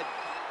side.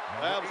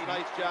 Well, that was a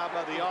nice job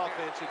by the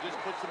offense. It just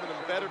puts them in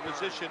a better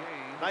position.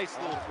 Nice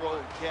little throw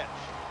and catch.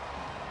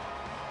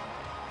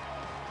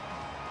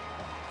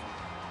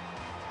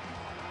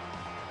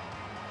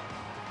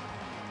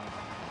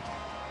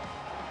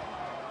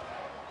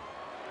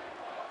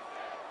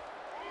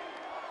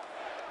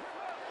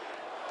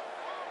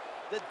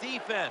 The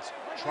defense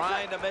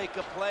trying to make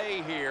a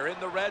play here in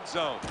the red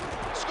zone.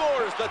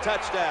 Scores the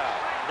touchdown.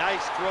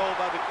 Nice throw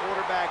by the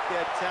quarterback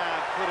that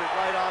time. Put it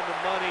right on the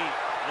money.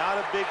 Not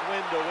a big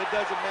window. It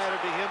doesn't matter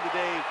to him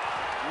today.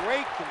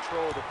 Great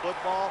control of the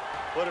football.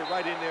 Put it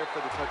right in there for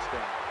the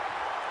touchdown.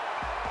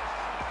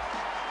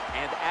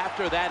 And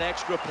after that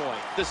extra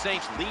point, the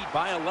Saints lead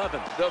by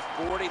 11. The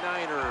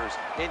 49ers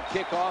in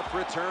kickoff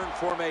return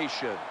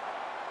formation.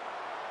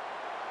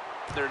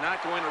 They're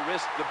not going to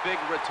risk the big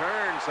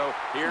return, so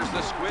here's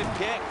the squib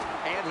kick,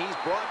 and he's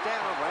brought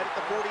down right at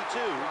the 42.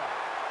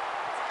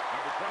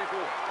 Number 24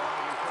 on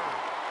the return.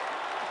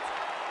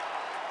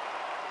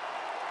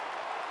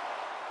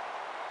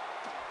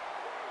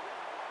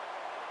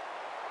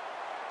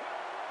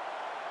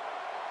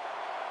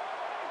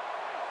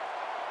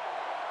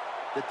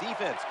 The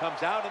defense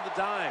comes out in the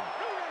dime.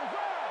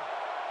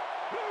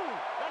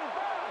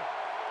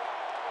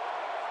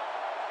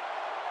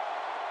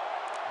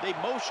 They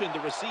motion the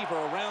receiver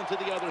around to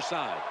the other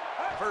side.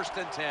 1st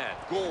and 10.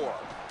 Gore.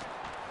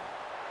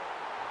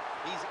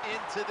 He's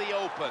into the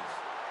open.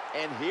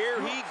 And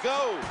here he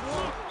goes.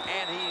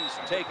 And he's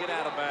taken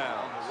out of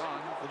bounds.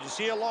 When you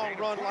see a long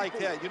run like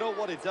that, you know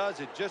what it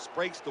does? It just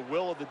breaks the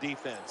will of the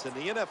defense. In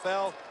the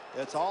NFL,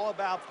 it's all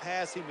about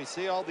passing. We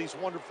see all these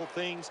wonderful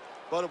things.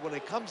 But when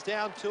it comes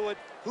down to it,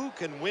 who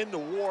can win the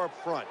war up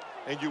front?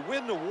 And you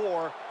win the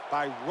war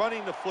by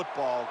running the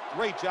football.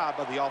 Great job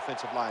by the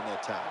offensive line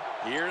that time.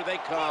 Here they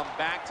come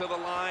back to the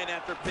line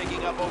after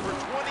picking up over 20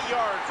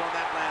 yards on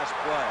that last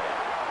play.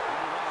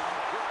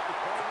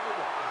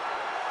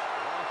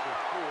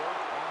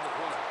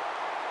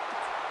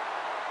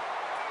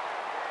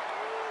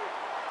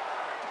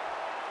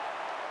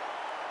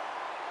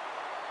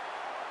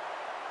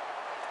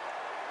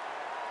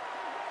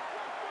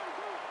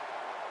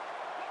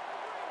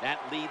 That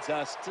leads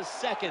us to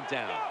 2nd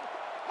down.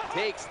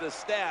 Takes the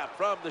snap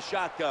from the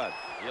shotgun.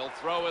 He'll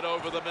throw it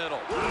over the middle.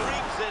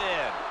 Brings it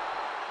in.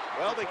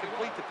 Well, they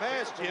complete the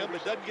pass, Jim,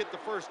 but doesn't get the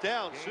 1st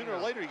down. Sooner or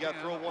later, you got to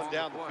throw one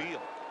down the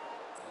field.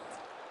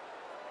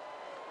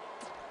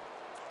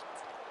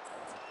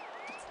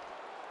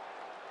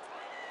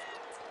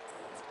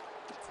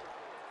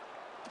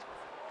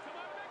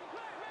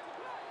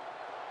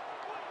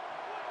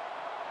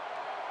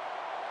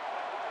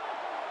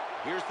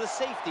 Here's the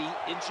safety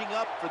inching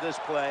up for this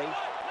play.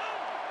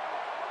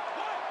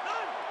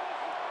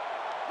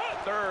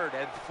 3rd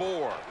and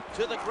 4.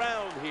 To the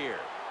ground here.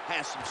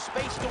 Has some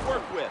space to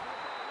work with.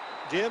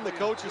 Jim, the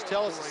coaches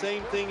tell us the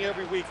same thing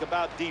every week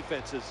about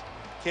defenses.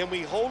 Can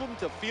we hold them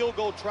to field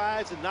goal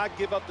tries and not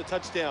give up the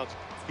touchdowns?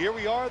 Here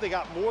we are. They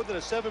got more than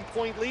a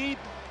 7-point lead.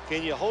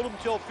 Can you hold them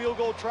to a field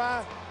goal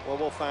try? Well,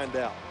 we'll find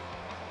out.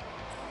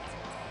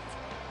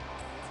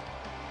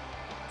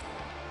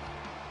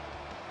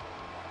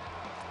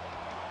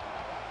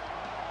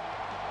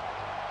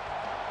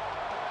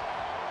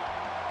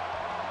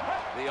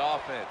 The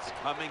offense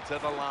coming to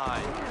the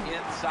line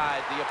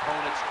inside the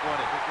opponent's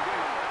 20.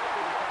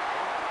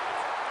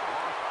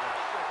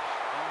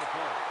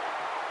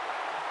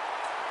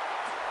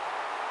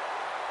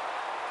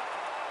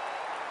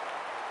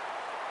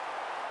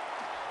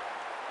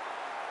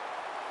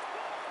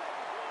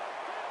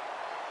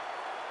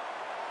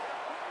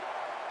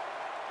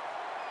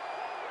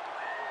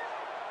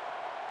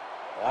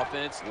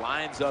 Offense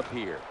lines up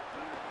here.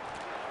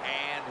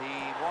 And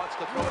he wants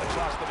to throw it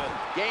across the middle.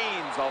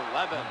 Gains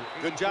 11.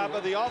 Good job by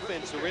the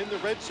offense. They're in the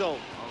red zone.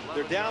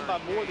 They're down by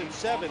more than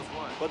 7.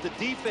 But the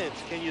defense,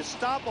 can you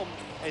stop them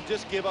and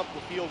just give up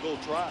the field goal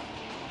try?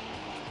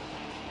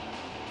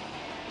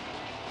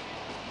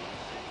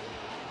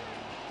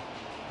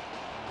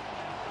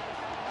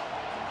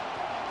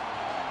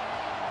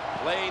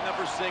 Play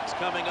number 6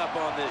 coming up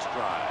on this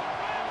drive.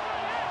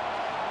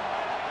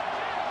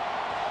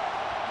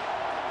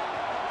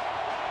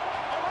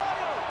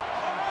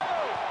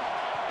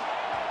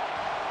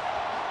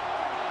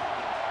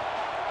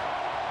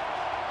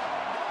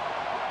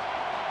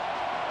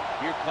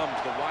 Here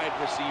comes the wide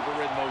receiver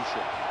in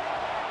motion.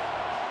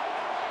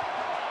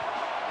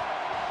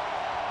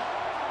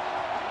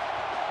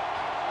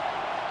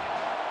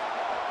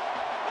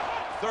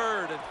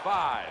 Third and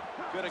 5.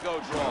 Gonna go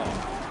draw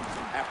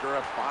after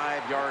a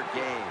 5-yard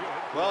gain.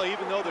 Well,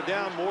 even though they're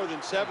down more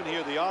than 7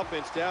 here, the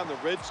offense down the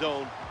red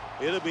zone,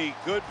 it'll be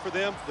good for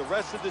them the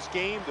rest of this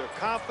game. Their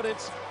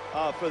confidence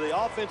for the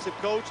offensive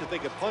coach if they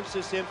could punch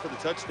this in for the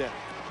touchdown.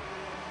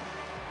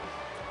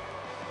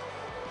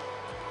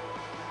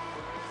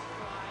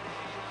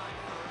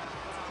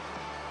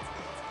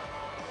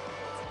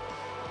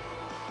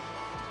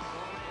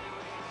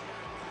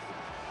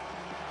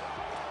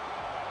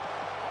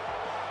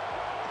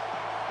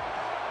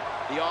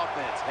 The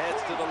offense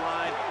heads to the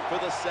line for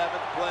the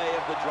 7th play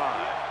of the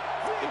drive.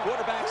 The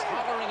quarterback's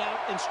hollering out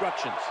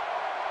instructions.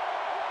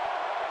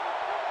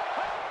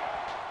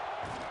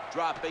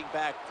 Dropping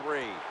back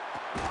 3.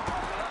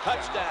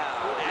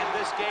 Touchdown. And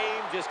this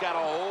game just got a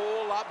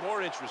whole lot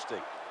more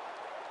interesting.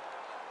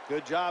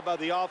 Good job by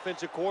the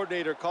offensive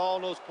coordinator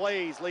calling those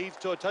plays. Leads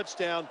to a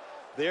touchdown.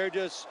 They're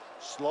just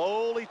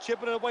slowly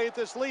chipping away at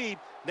this lead.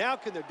 Now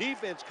can their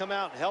defense come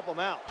out and help them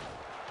out?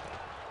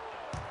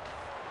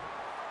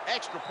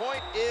 Extra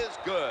point is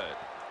good.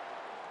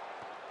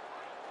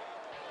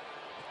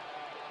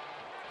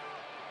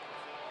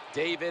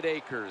 David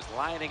Akers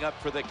lining up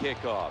for the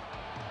kickoff.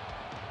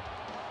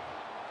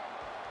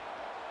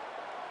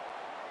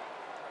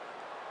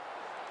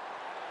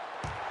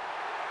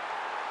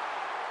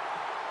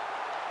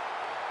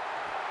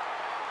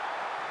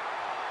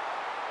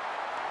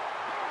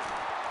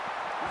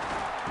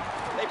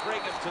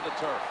 bring him to the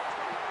turf.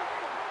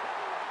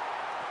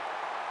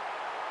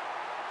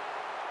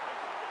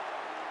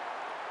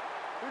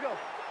 Here we go.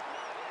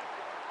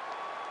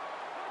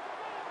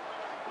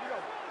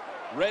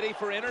 Ready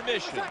for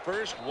intermission.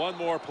 First, one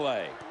more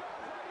play.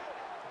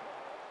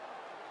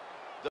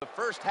 The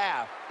first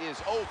half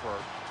is over,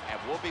 and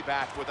we'll be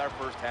back with our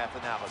first half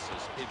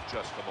analysis in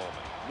just a moment.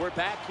 We're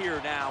back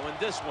here now in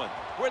this one,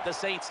 where the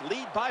Saints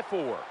lead by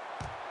 4.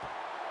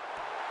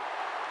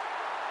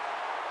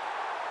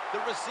 The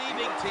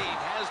receiving team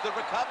has the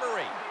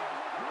recovery.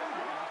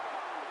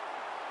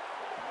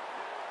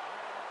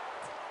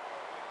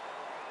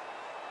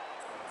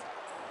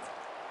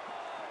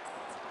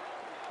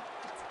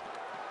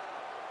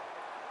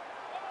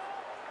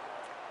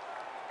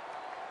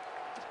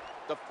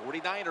 The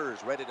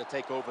 49ers ready to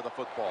take over the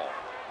football.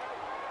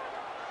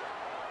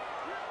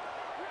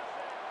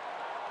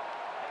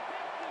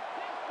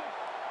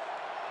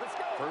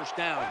 First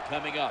down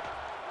coming up.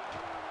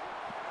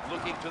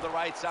 Looking to the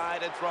right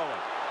side and throwing.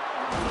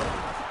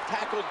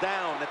 Tackled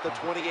down at the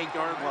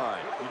 28-yard line.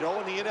 You know,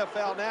 in the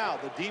NFL now,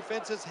 the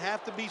defenses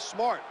have to be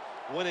smart.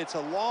 When it's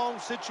a long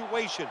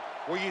situation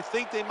where you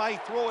think they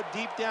might throw it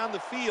deep down the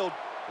field,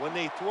 when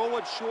they throw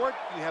it short,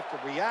 you have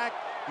to react.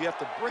 You have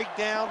to break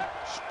down,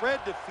 spread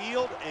the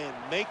field, and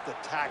make the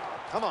tackle.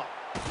 Come on.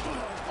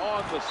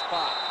 On the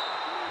spot.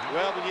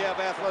 Well, when you have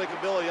athletic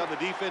ability on the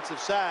defensive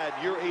side,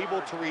 you're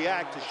able to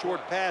react to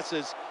short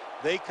passes.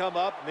 They come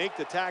up, make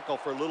the tackle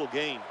for a little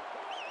gain.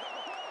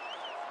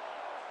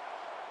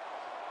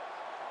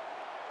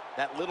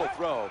 That little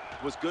throw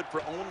was good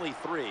for only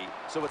 3,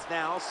 so it's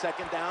now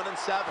 2nd down and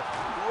 7.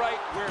 Right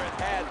where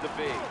it had to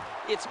be.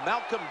 It's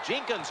Malcolm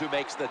Jenkins who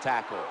makes the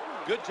tackle.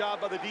 Good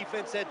job by the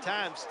defense at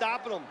times,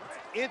 stopping them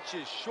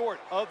inches short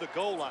of the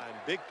goal line.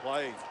 Big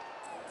play.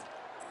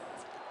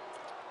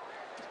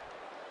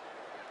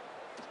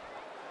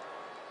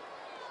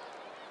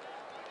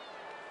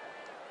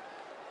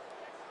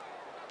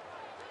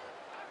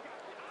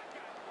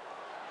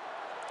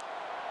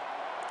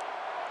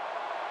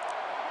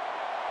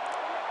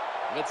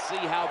 Let's see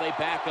how they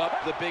back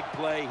up the big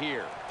play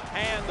here.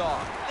 Handoff.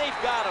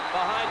 They've got him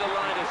behind the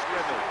line of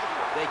scrimmage.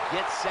 They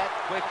get set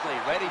quickly,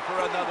 ready for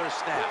another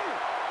snap.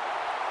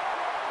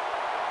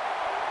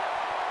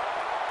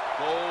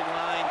 Goal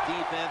line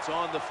defense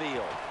on the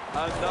field.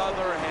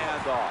 Another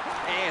handoff.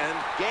 And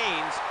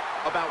gains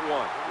about 1.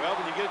 Well,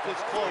 when you get this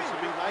close,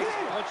 it'd be nice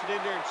to punch it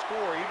in there and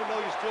score. Even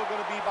though you're still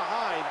going to be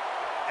behind,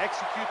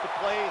 execute the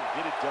play and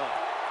get it done.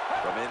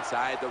 From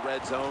inside the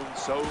red zone,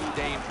 so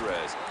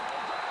dangerous.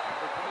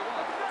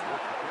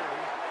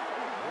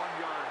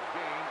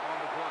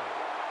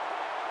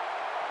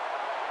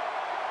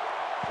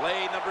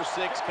 Play number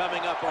 6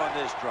 coming up on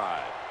this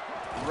drive.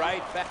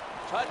 Right back.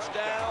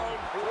 Touchdown,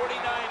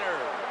 49ers.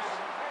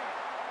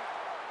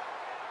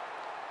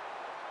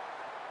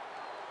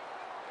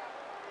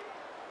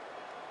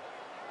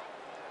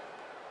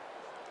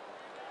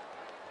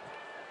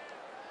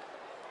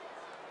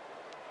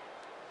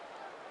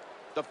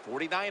 The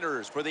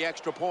 49ers for the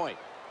extra point.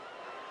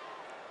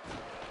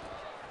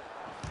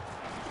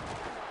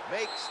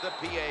 Makes the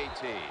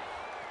PAT.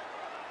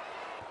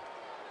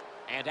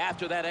 And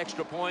after that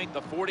extra point,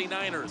 the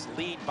 49ers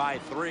lead by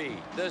 3.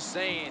 The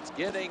Saints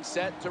getting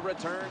set to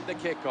return the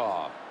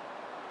kickoff.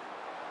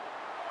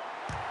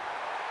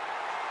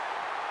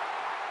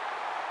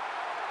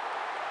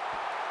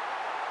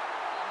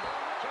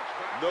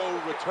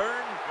 No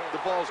return. The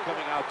ball's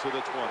coming out to the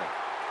 20.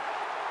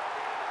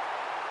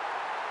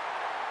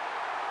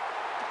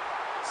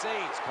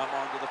 Saints come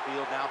onto the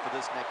field now for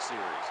this next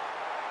series.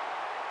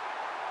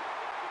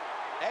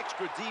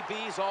 Extra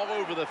DBs all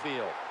over the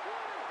field.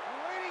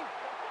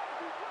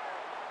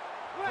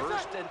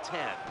 1st and 10.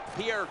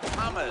 Pierre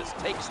Thomas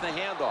takes the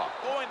handoff.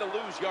 Going to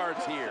lose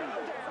yards here.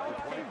 Number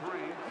 23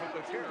 took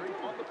a carry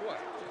on the play.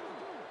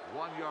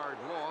 1-yard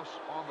loss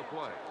on the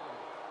play.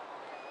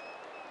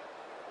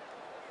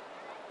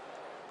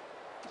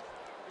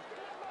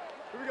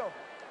 Here we go.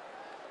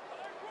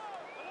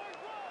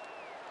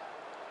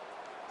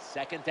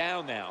 2nd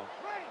down now.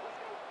 Right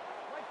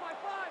 5-5.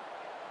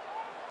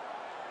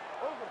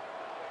 Over.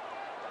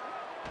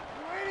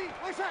 280.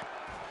 Nice shot.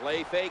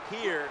 Play fake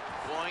here.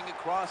 Going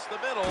across the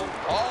middle.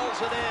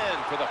 Hauls it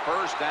in for the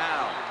 1st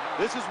down.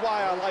 This is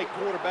why I like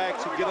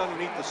quarterbacks who get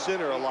underneath the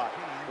center a lot.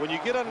 When you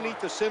get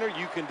underneath the center,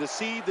 you can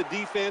deceive the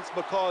defense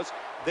because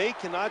they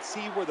cannot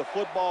see where the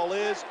football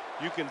is.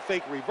 You can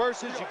fake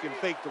reverses. You can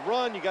fake the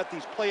run. You got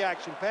these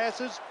play-action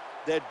passes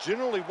that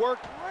generally work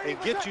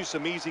and get you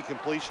some easy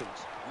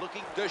completions.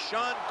 Looking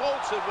Deshaun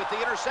Goldson with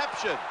the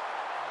interception.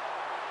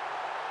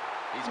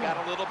 He's got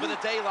a little bit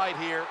of daylight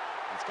here.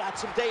 He's got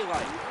some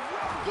daylight.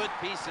 Good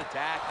piece of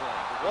tackling.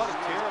 What a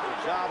terrible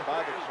job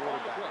by the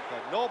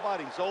quarterback.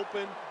 Nobody's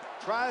open,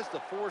 tries to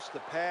force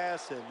the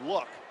pass, and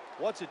look,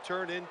 what's it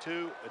turned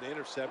into? An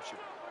interception.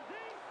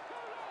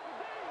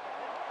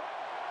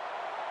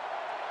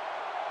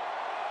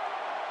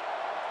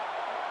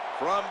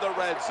 From the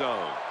red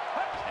zone.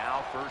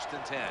 Now 1st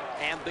and 10.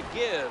 And the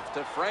give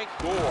to Frank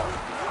Gore.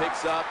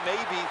 Picks up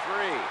maybe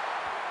 3.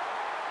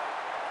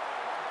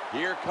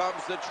 Here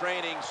comes the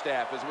training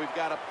staff as we've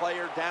got a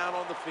player down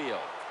on the field.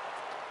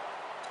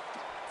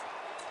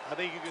 I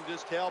think you can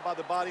just tell by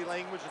the body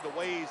language and the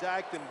way he's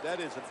acting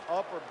that is an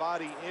upper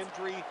body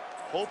injury.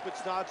 Hope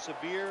it's not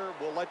severe.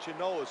 We'll let you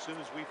know as soon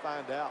as we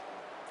find out.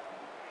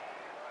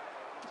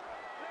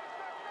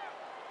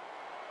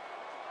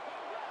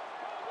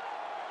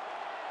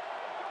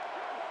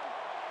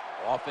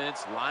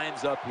 Offense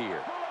lines up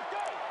here.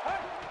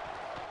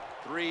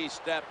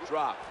 Three-step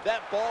drop.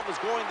 That ball is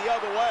going the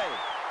other way.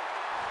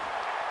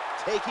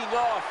 Taking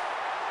off.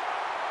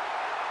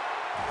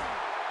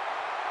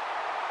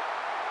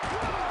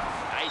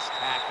 Nice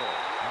tackle.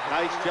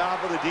 Nice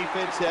job of the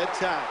defense that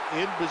time.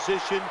 In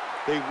position,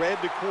 they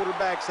read the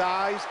quarterback's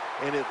eyes,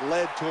 and it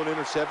led to an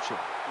interception.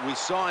 We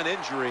saw an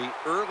injury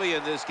early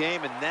in this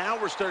game, and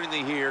now we're starting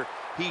to hear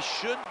he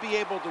should be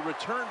able to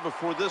return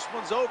before this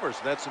one's over, so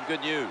that's some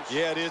good news.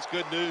 Yeah, it is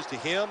good news to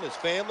him, his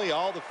family,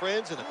 all the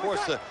friends, and, of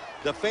course,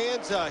 the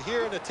fans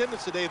here in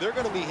attendance today, they're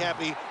going to be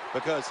happy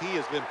because he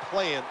has been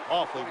playing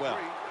awfully well.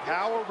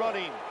 Power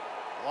running.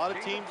 A lot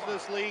of teams in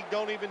this league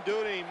don't even do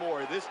it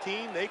anymore. This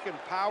team, they can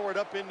power it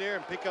up in there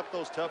and pick up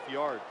those tough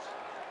yards.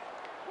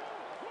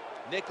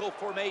 Nickel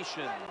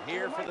formation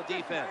here for the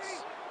defense.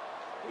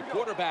 The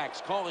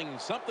quarterback's calling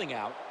something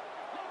out.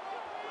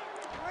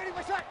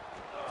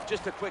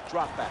 Just a quick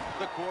drop back.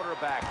 The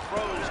quarterback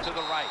throws to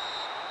the right.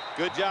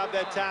 Good job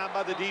that time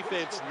by the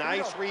defense.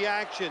 Nice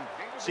reaction.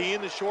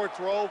 Seeing the short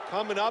throw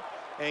coming up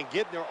and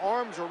getting their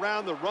arms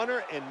around the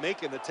runner and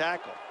making the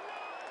tackle.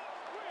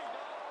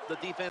 The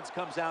defense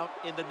comes out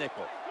in the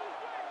nickel.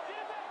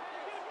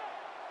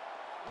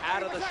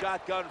 Out of the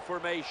shotgun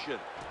formation.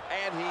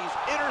 And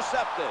he's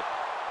intercepted.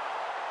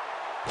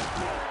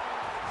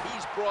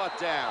 He's brought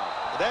down.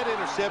 That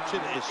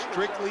interception is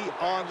strictly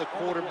on the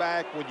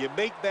quarterback. When you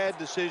make bad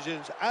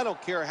decisions, I don't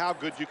care how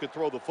good you can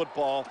throw the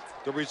football.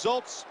 The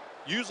results,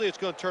 usually it's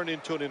going to turn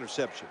into an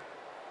interception.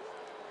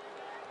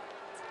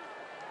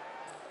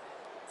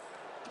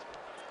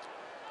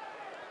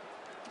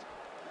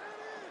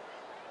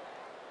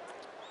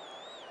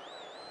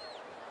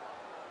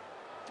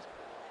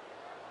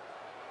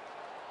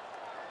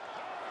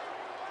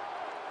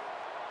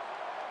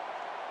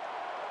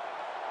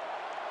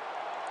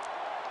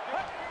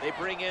 They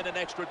bring in an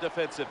extra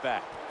defensive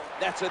back.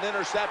 That's an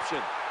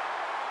interception.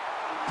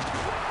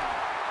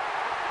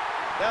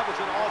 That was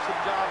an awesome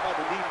job by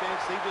the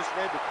defense. They just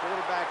read the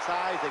quarterback's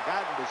eyes. They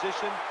got in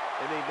position,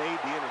 and they made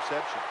the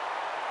interception.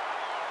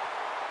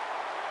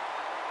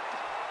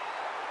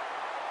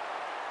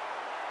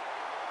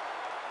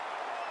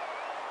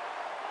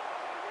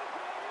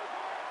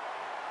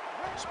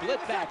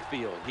 Split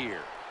backfield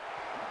here.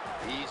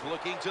 He's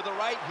looking to the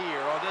right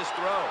here on this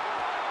throw.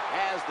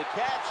 Has the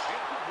catch,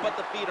 but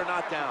the feet are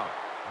not down.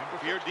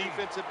 If you're a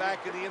defensive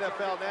back in the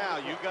NFL now,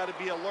 you've got to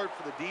be alert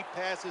for the deep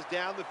passes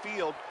down the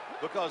field,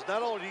 because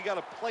not only do you got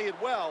to play it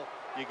well,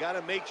 you got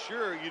to make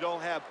sure you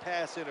don't have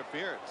pass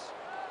interference.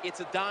 It's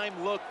a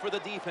dime look for the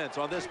defense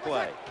on this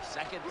play.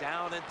 Second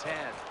down and 10.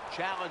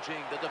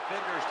 Challenging the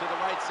defenders to the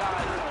right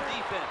side. The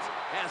defense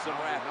has them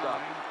wrapped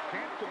up.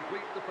 Can't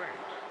complete the pass.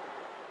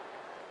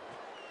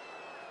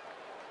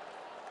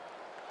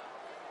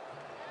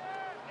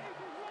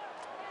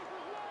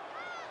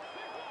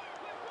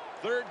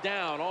 Third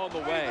down on the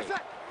way.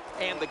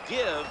 And the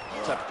give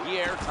to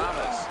Pierre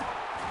Thomas.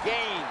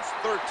 Gains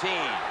 13.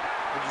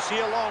 When you see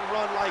a long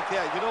run like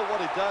that, you know what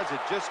it does? It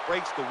just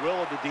breaks the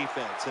will of the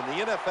defense. In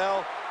the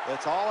NFL,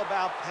 it's all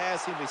about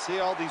passing. We see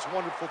all these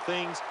wonderful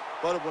things.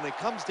 But when it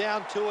comes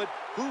down to it,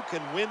 who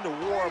can win the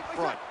war up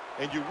front?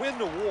 And you win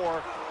the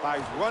war by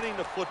running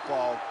the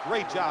football.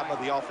 Great job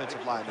by the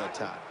offensive line that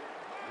time.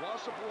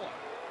 Loss of 1.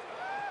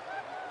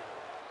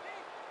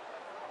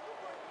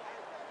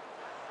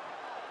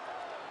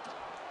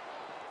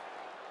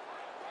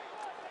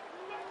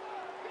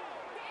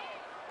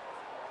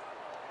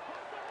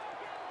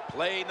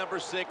 Play number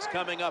 6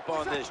 coming up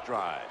on this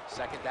drive.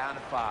 Second down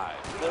and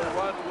 5. They'll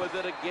run with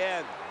it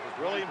again. It's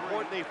really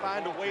important they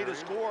find a way to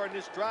score in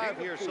this drive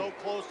here, so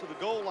close to the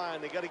goal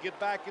line. They got to get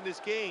back in this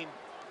game.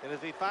 And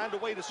if they find a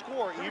way to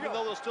score, even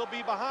though they'll still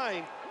be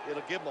behind,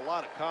 it'll give them a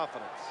lot of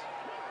confidence.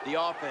 The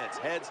offense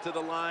heads to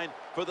the line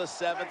for the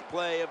 7th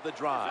play of the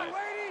drive.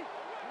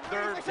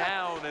 Third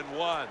down and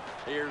 1.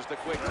 Here's the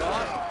quick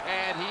toss,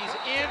 and he's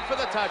in for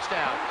the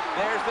touchdown.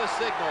 There's the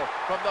signal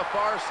from the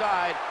far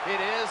side. It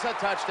is a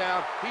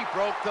touchdown. He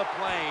broke the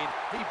plane.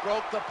 He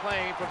broke the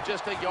plane from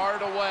just a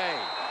yard away.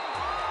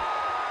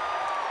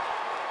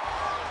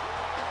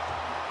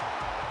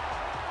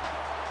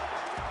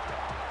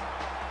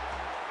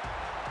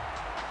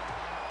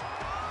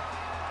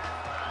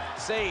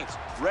 Saints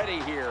ready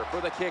here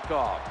for the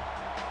kickoff.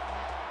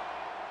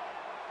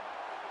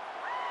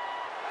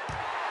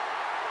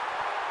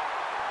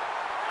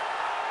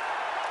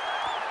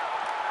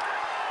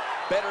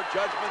 Better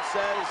judgment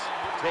says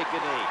take a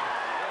knee.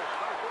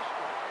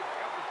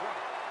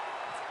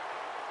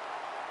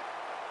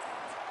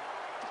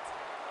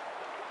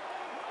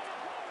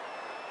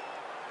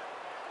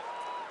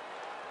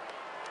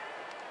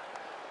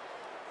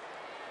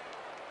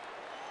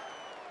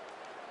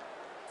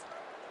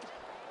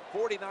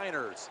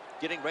 49ers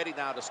getting ready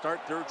now to start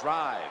their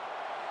drive.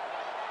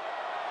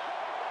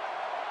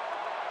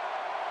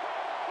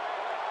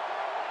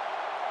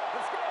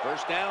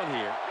 First down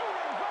here.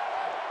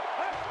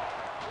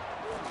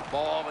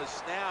 Ball is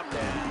snapped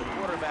and the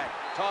quarterback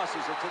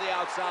tosses it to the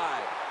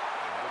outside.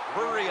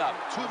 Hurry up,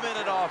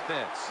 2-minute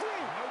offense.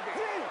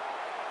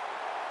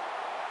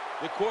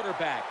 The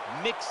quarterback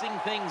mixing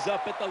things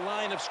up at the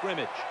line of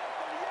scrimmage.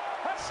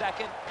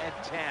 2nd and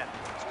 10,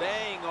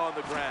 staying on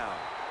the ground.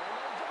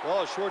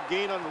 Well, a short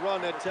gain on the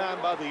run that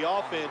time by the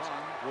offense.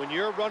 When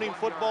you're a running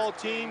football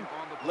team,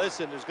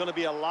 listen, there's going to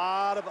be a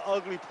lot of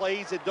ugly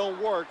plays that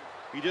don't work.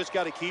 You just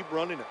got to keep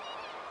running it.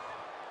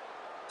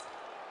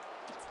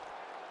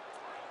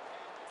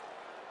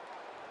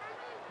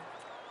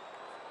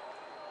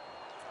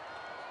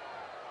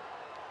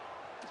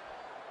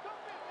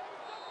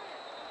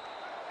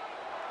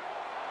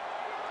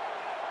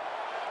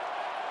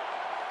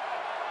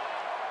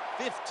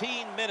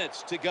 "15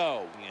 minutes to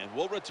go, and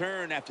we'll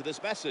return after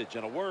this message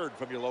and a word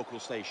from your local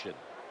station.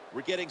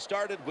 We're getting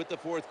started with the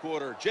 4th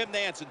quarter. Jim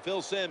Nance and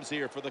Phil Simms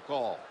here for the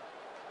call.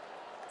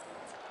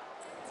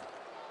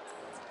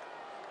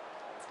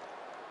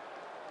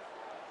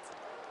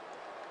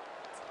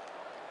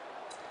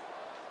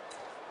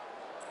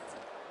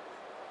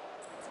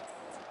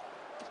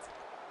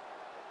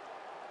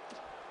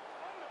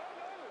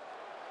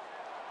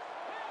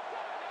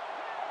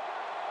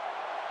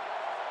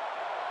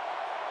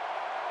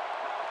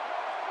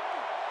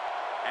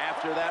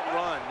 After that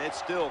run, it's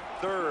still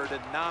 3rd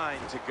and 9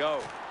 to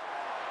go.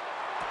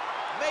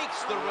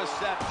 Makes the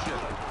reception.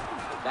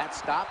 That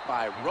stop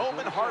by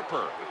Roman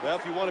Harper. Well,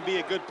 if you want to be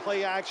a good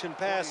play-action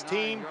pass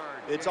team,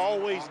 it's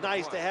always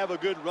nice to have a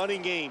good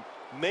running game.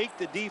 Make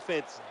the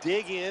defense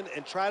dig in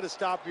and try to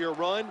stop your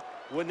run.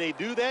 When they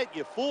do that,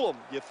 you fool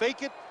them. You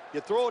fake it, you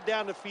throw it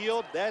down the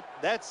field.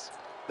 That's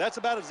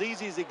about as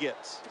easy as it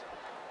gets.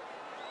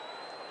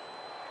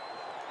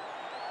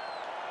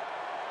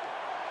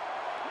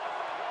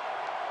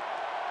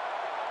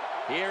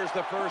 Here's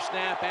the first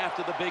snap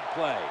after the big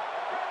play.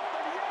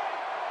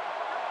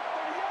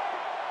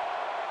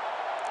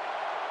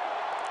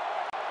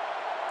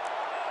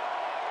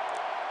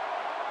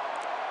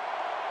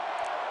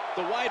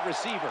 The wide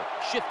receiver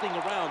shifting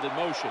around in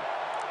motion.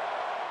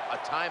 A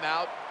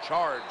timeout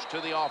charge to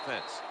the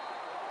offense.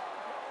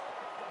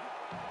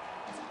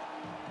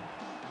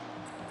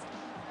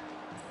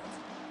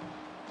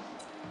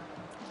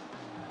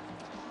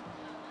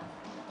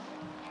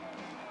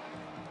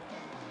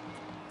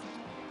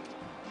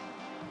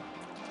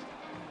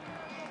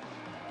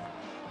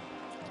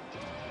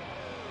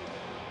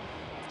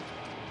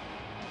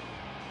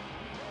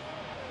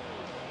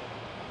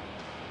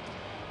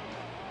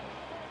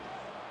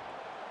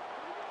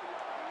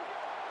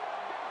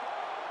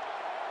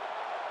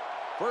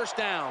 First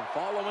down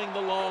following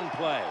the long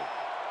play.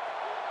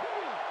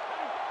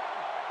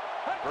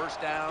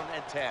 1st down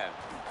and 10.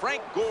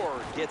 Frank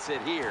Gore gets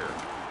it here.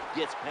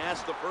 Gets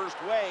past the first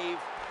wave.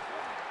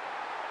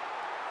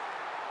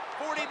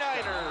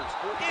 49ers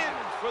in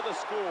for the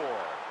score.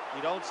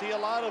 You don't see a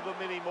lot of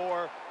them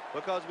anymore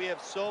because we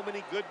have so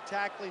many good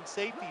tackling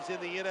safeties in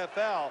the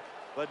NFL,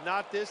 but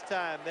not this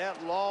time.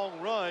 That long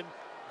run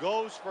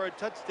goes for a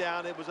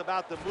touchdown. It was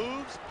about the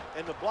moves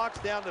and the blocks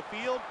down the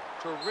field.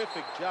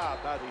 Terrific job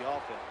by the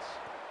offense.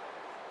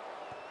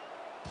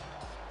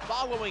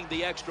 Following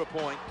the extra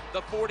point,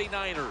 the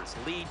 49ers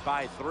lead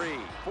by 3.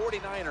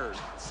 49ers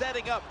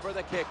setting up for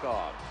the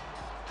kickoff.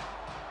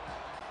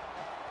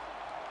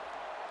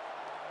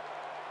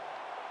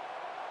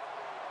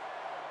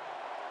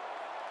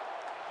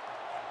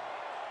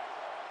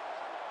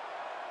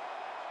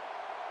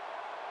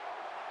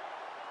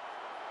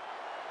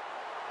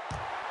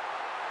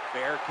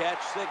 Fair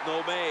catch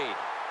signal made.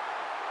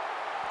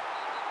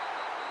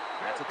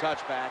 That's a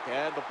touchback,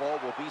 and the ball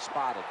will be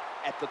spotted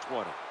at the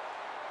 20.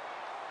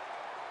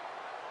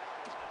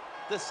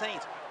 The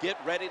Saints get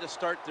ready to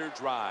start their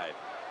drive.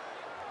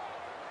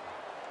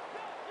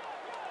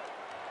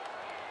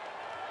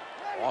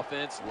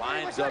 Offense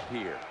lines up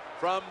here.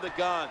 From the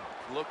gun,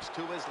 looks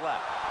to his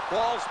left.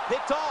 Ball's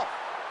picked off.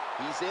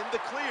 He's in the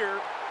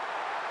clear.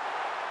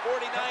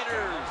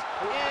 49ers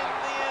in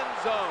the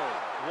end zone.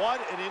 What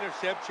an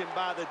interception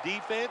by the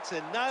defense,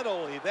 and not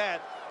only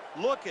that,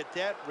 look at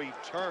that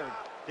return.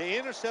 To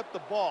intercept the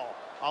ball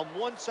on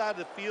one side of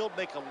the field,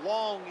 make a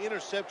long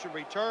interception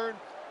return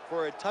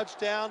for a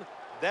touchdown.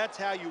 That's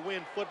how you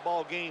win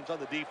football games on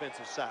the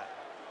defensive side.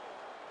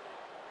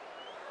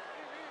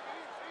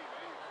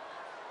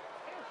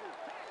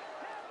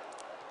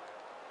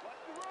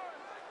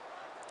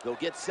 They'll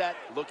get set,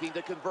 looking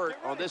to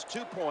convert on this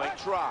 2-point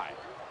try.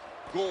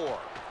 Gore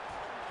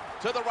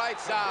to the right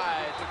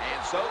side,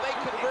 and so they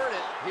convert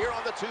it here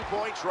on the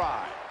 2-point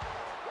try.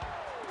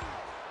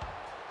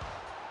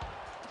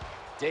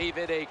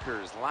 David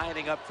Akers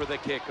lining up for the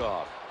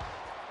kickoff.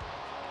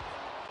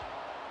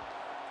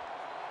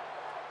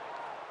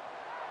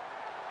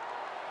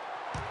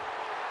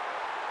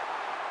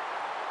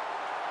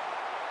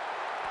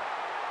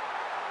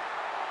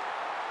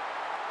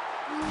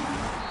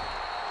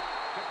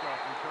 Kickoff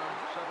return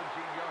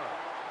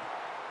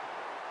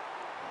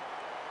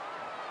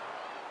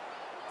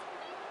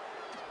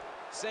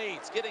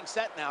Saints getting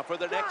set now for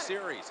their next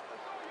series.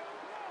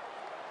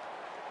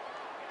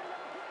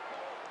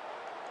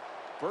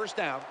 First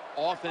down,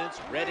 offense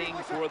readying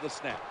for the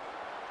snap.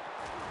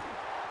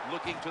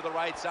 Looking to the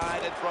right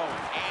side and throwing,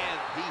 and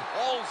he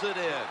hauls it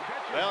in.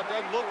 Well, it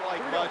doesn't look like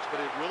much, but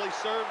it really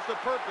serves the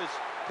purpose.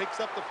 Picks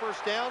up the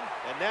first down,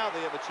 and now they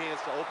have a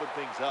chance to open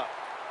things up.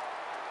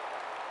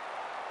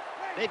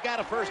 They've got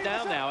a first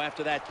down now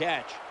after that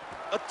catch.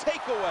 A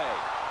takeaway.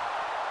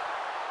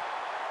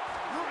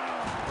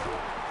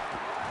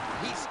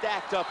 He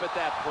stacked up at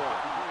that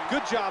point.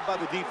 Good job by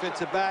the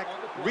defensive back,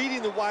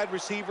 reading the wide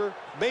receiver,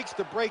 makes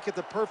the break at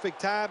the perfect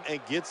time,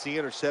 and gets the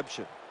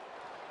interception.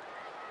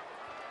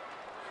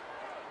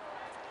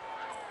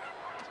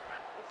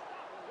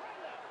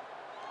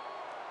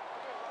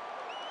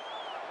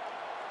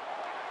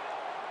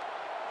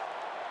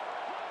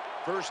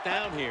 First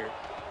down here.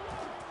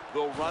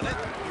 They'll run it.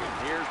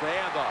 Here's the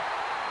handoff.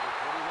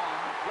 Number 21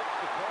 flips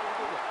the ball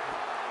away.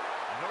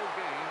 No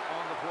gain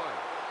on the play.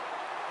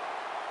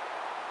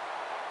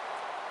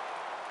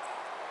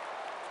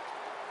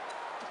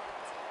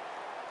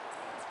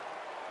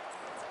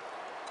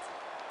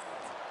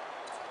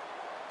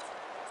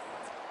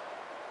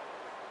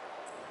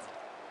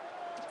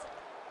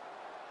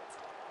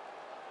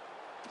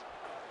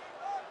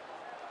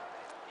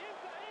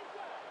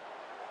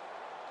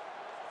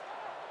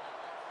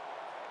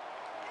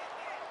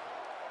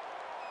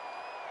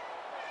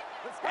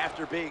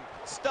 After being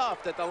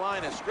stuffed at the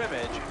line of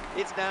scrimmage,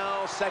 it's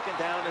now second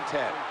down and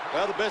 10.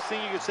 Well, the best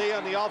thing you can say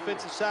on the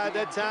offensive side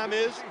that time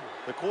is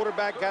the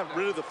quarterback got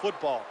rid of the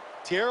football.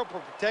 Terrible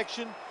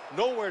protection,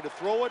 nowhere to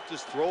throw it,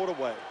 just throw it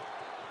away.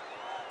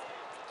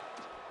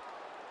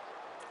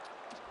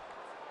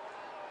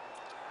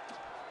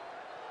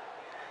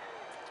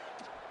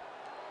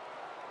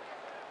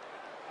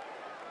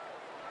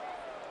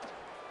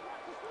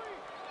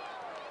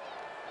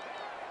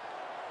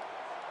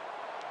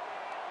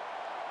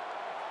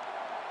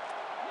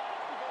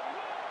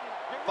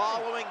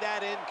 Following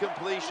that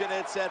incompletion,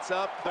 it sets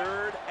up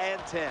 3rd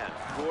and 10.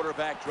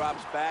 Quarterback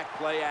drops back,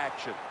 play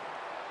action.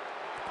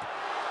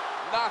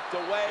 Knocked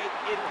away,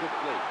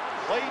 incomplete.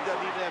 Play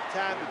doesn't even have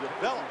time to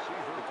develop.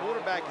 The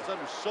quarterback is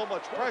under so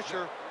much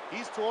pressure,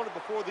 he's throwing it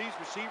before these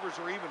receivers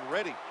are even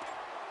ready.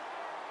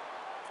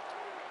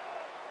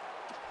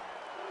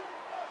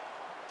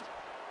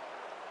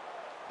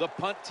 The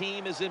punt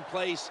team is in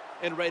place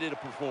and ready to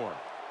perform.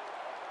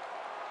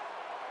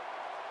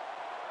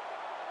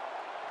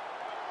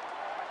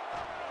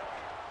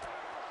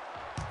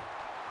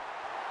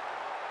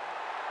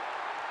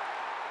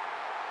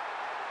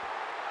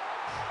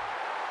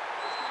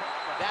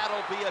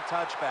 That'll be a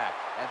touchback,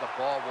 and the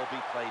ball will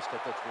be placed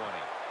at the 20.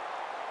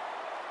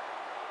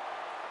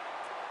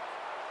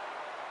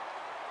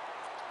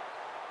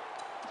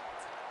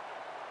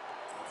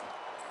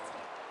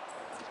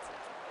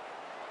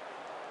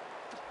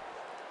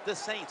 The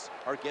Saints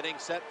are getting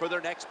set for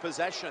their next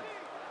possession.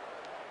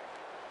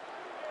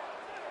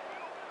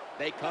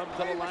 They come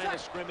to the line of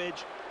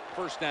scrimmage,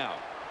 first down.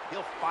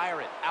 He'll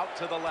fire it out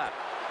to the left,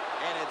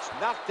 and it's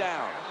knocked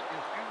down.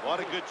 What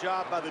a good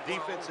job by the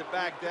defensive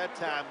back that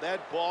time.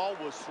 That ball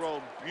was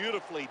thrown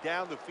beautifully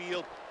down the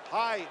field.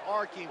 High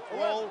arcing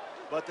throw,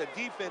 but the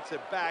defensive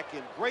back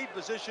in great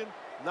position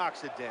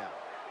knocks it down.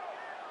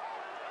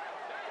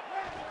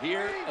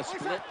 Here, a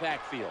split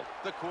backfield.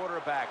 The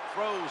quarterback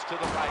throws to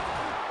the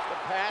right. The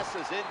pass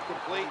is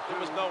incomplete.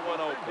 There was no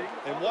one open.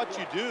 And what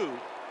you do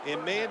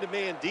in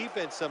man-to-man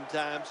defense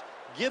sometimes,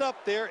 get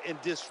up there and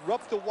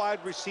disrupt the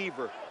wide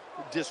receiver.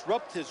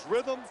 Disrupt his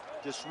rhythm,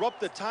 disrupt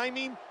the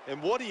timing,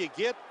 and what do you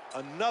get?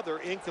 Another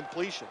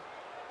incompletion.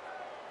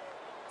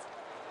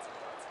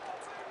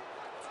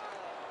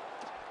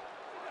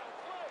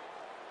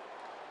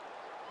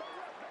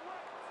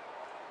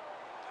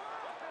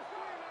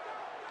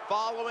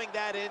 Following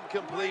that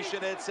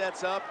incompletion, it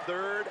sets up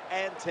 3rd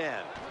and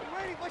 10.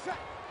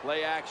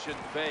 Play action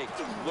fake,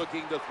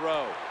 looking to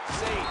throw.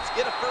 Saints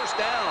get a first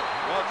down.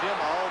 Well, Jim,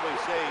 I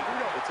always say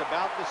it's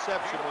about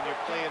deception when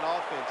you're playing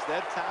offense.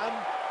 That time,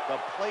 the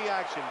play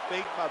action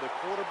fake by the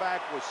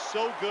quarterback was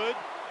so good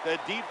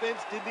that defense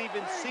didn't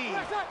even see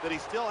that he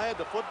still had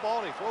the football,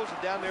 and he throws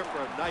it down there for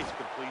a nice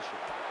completion.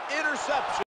 Interception.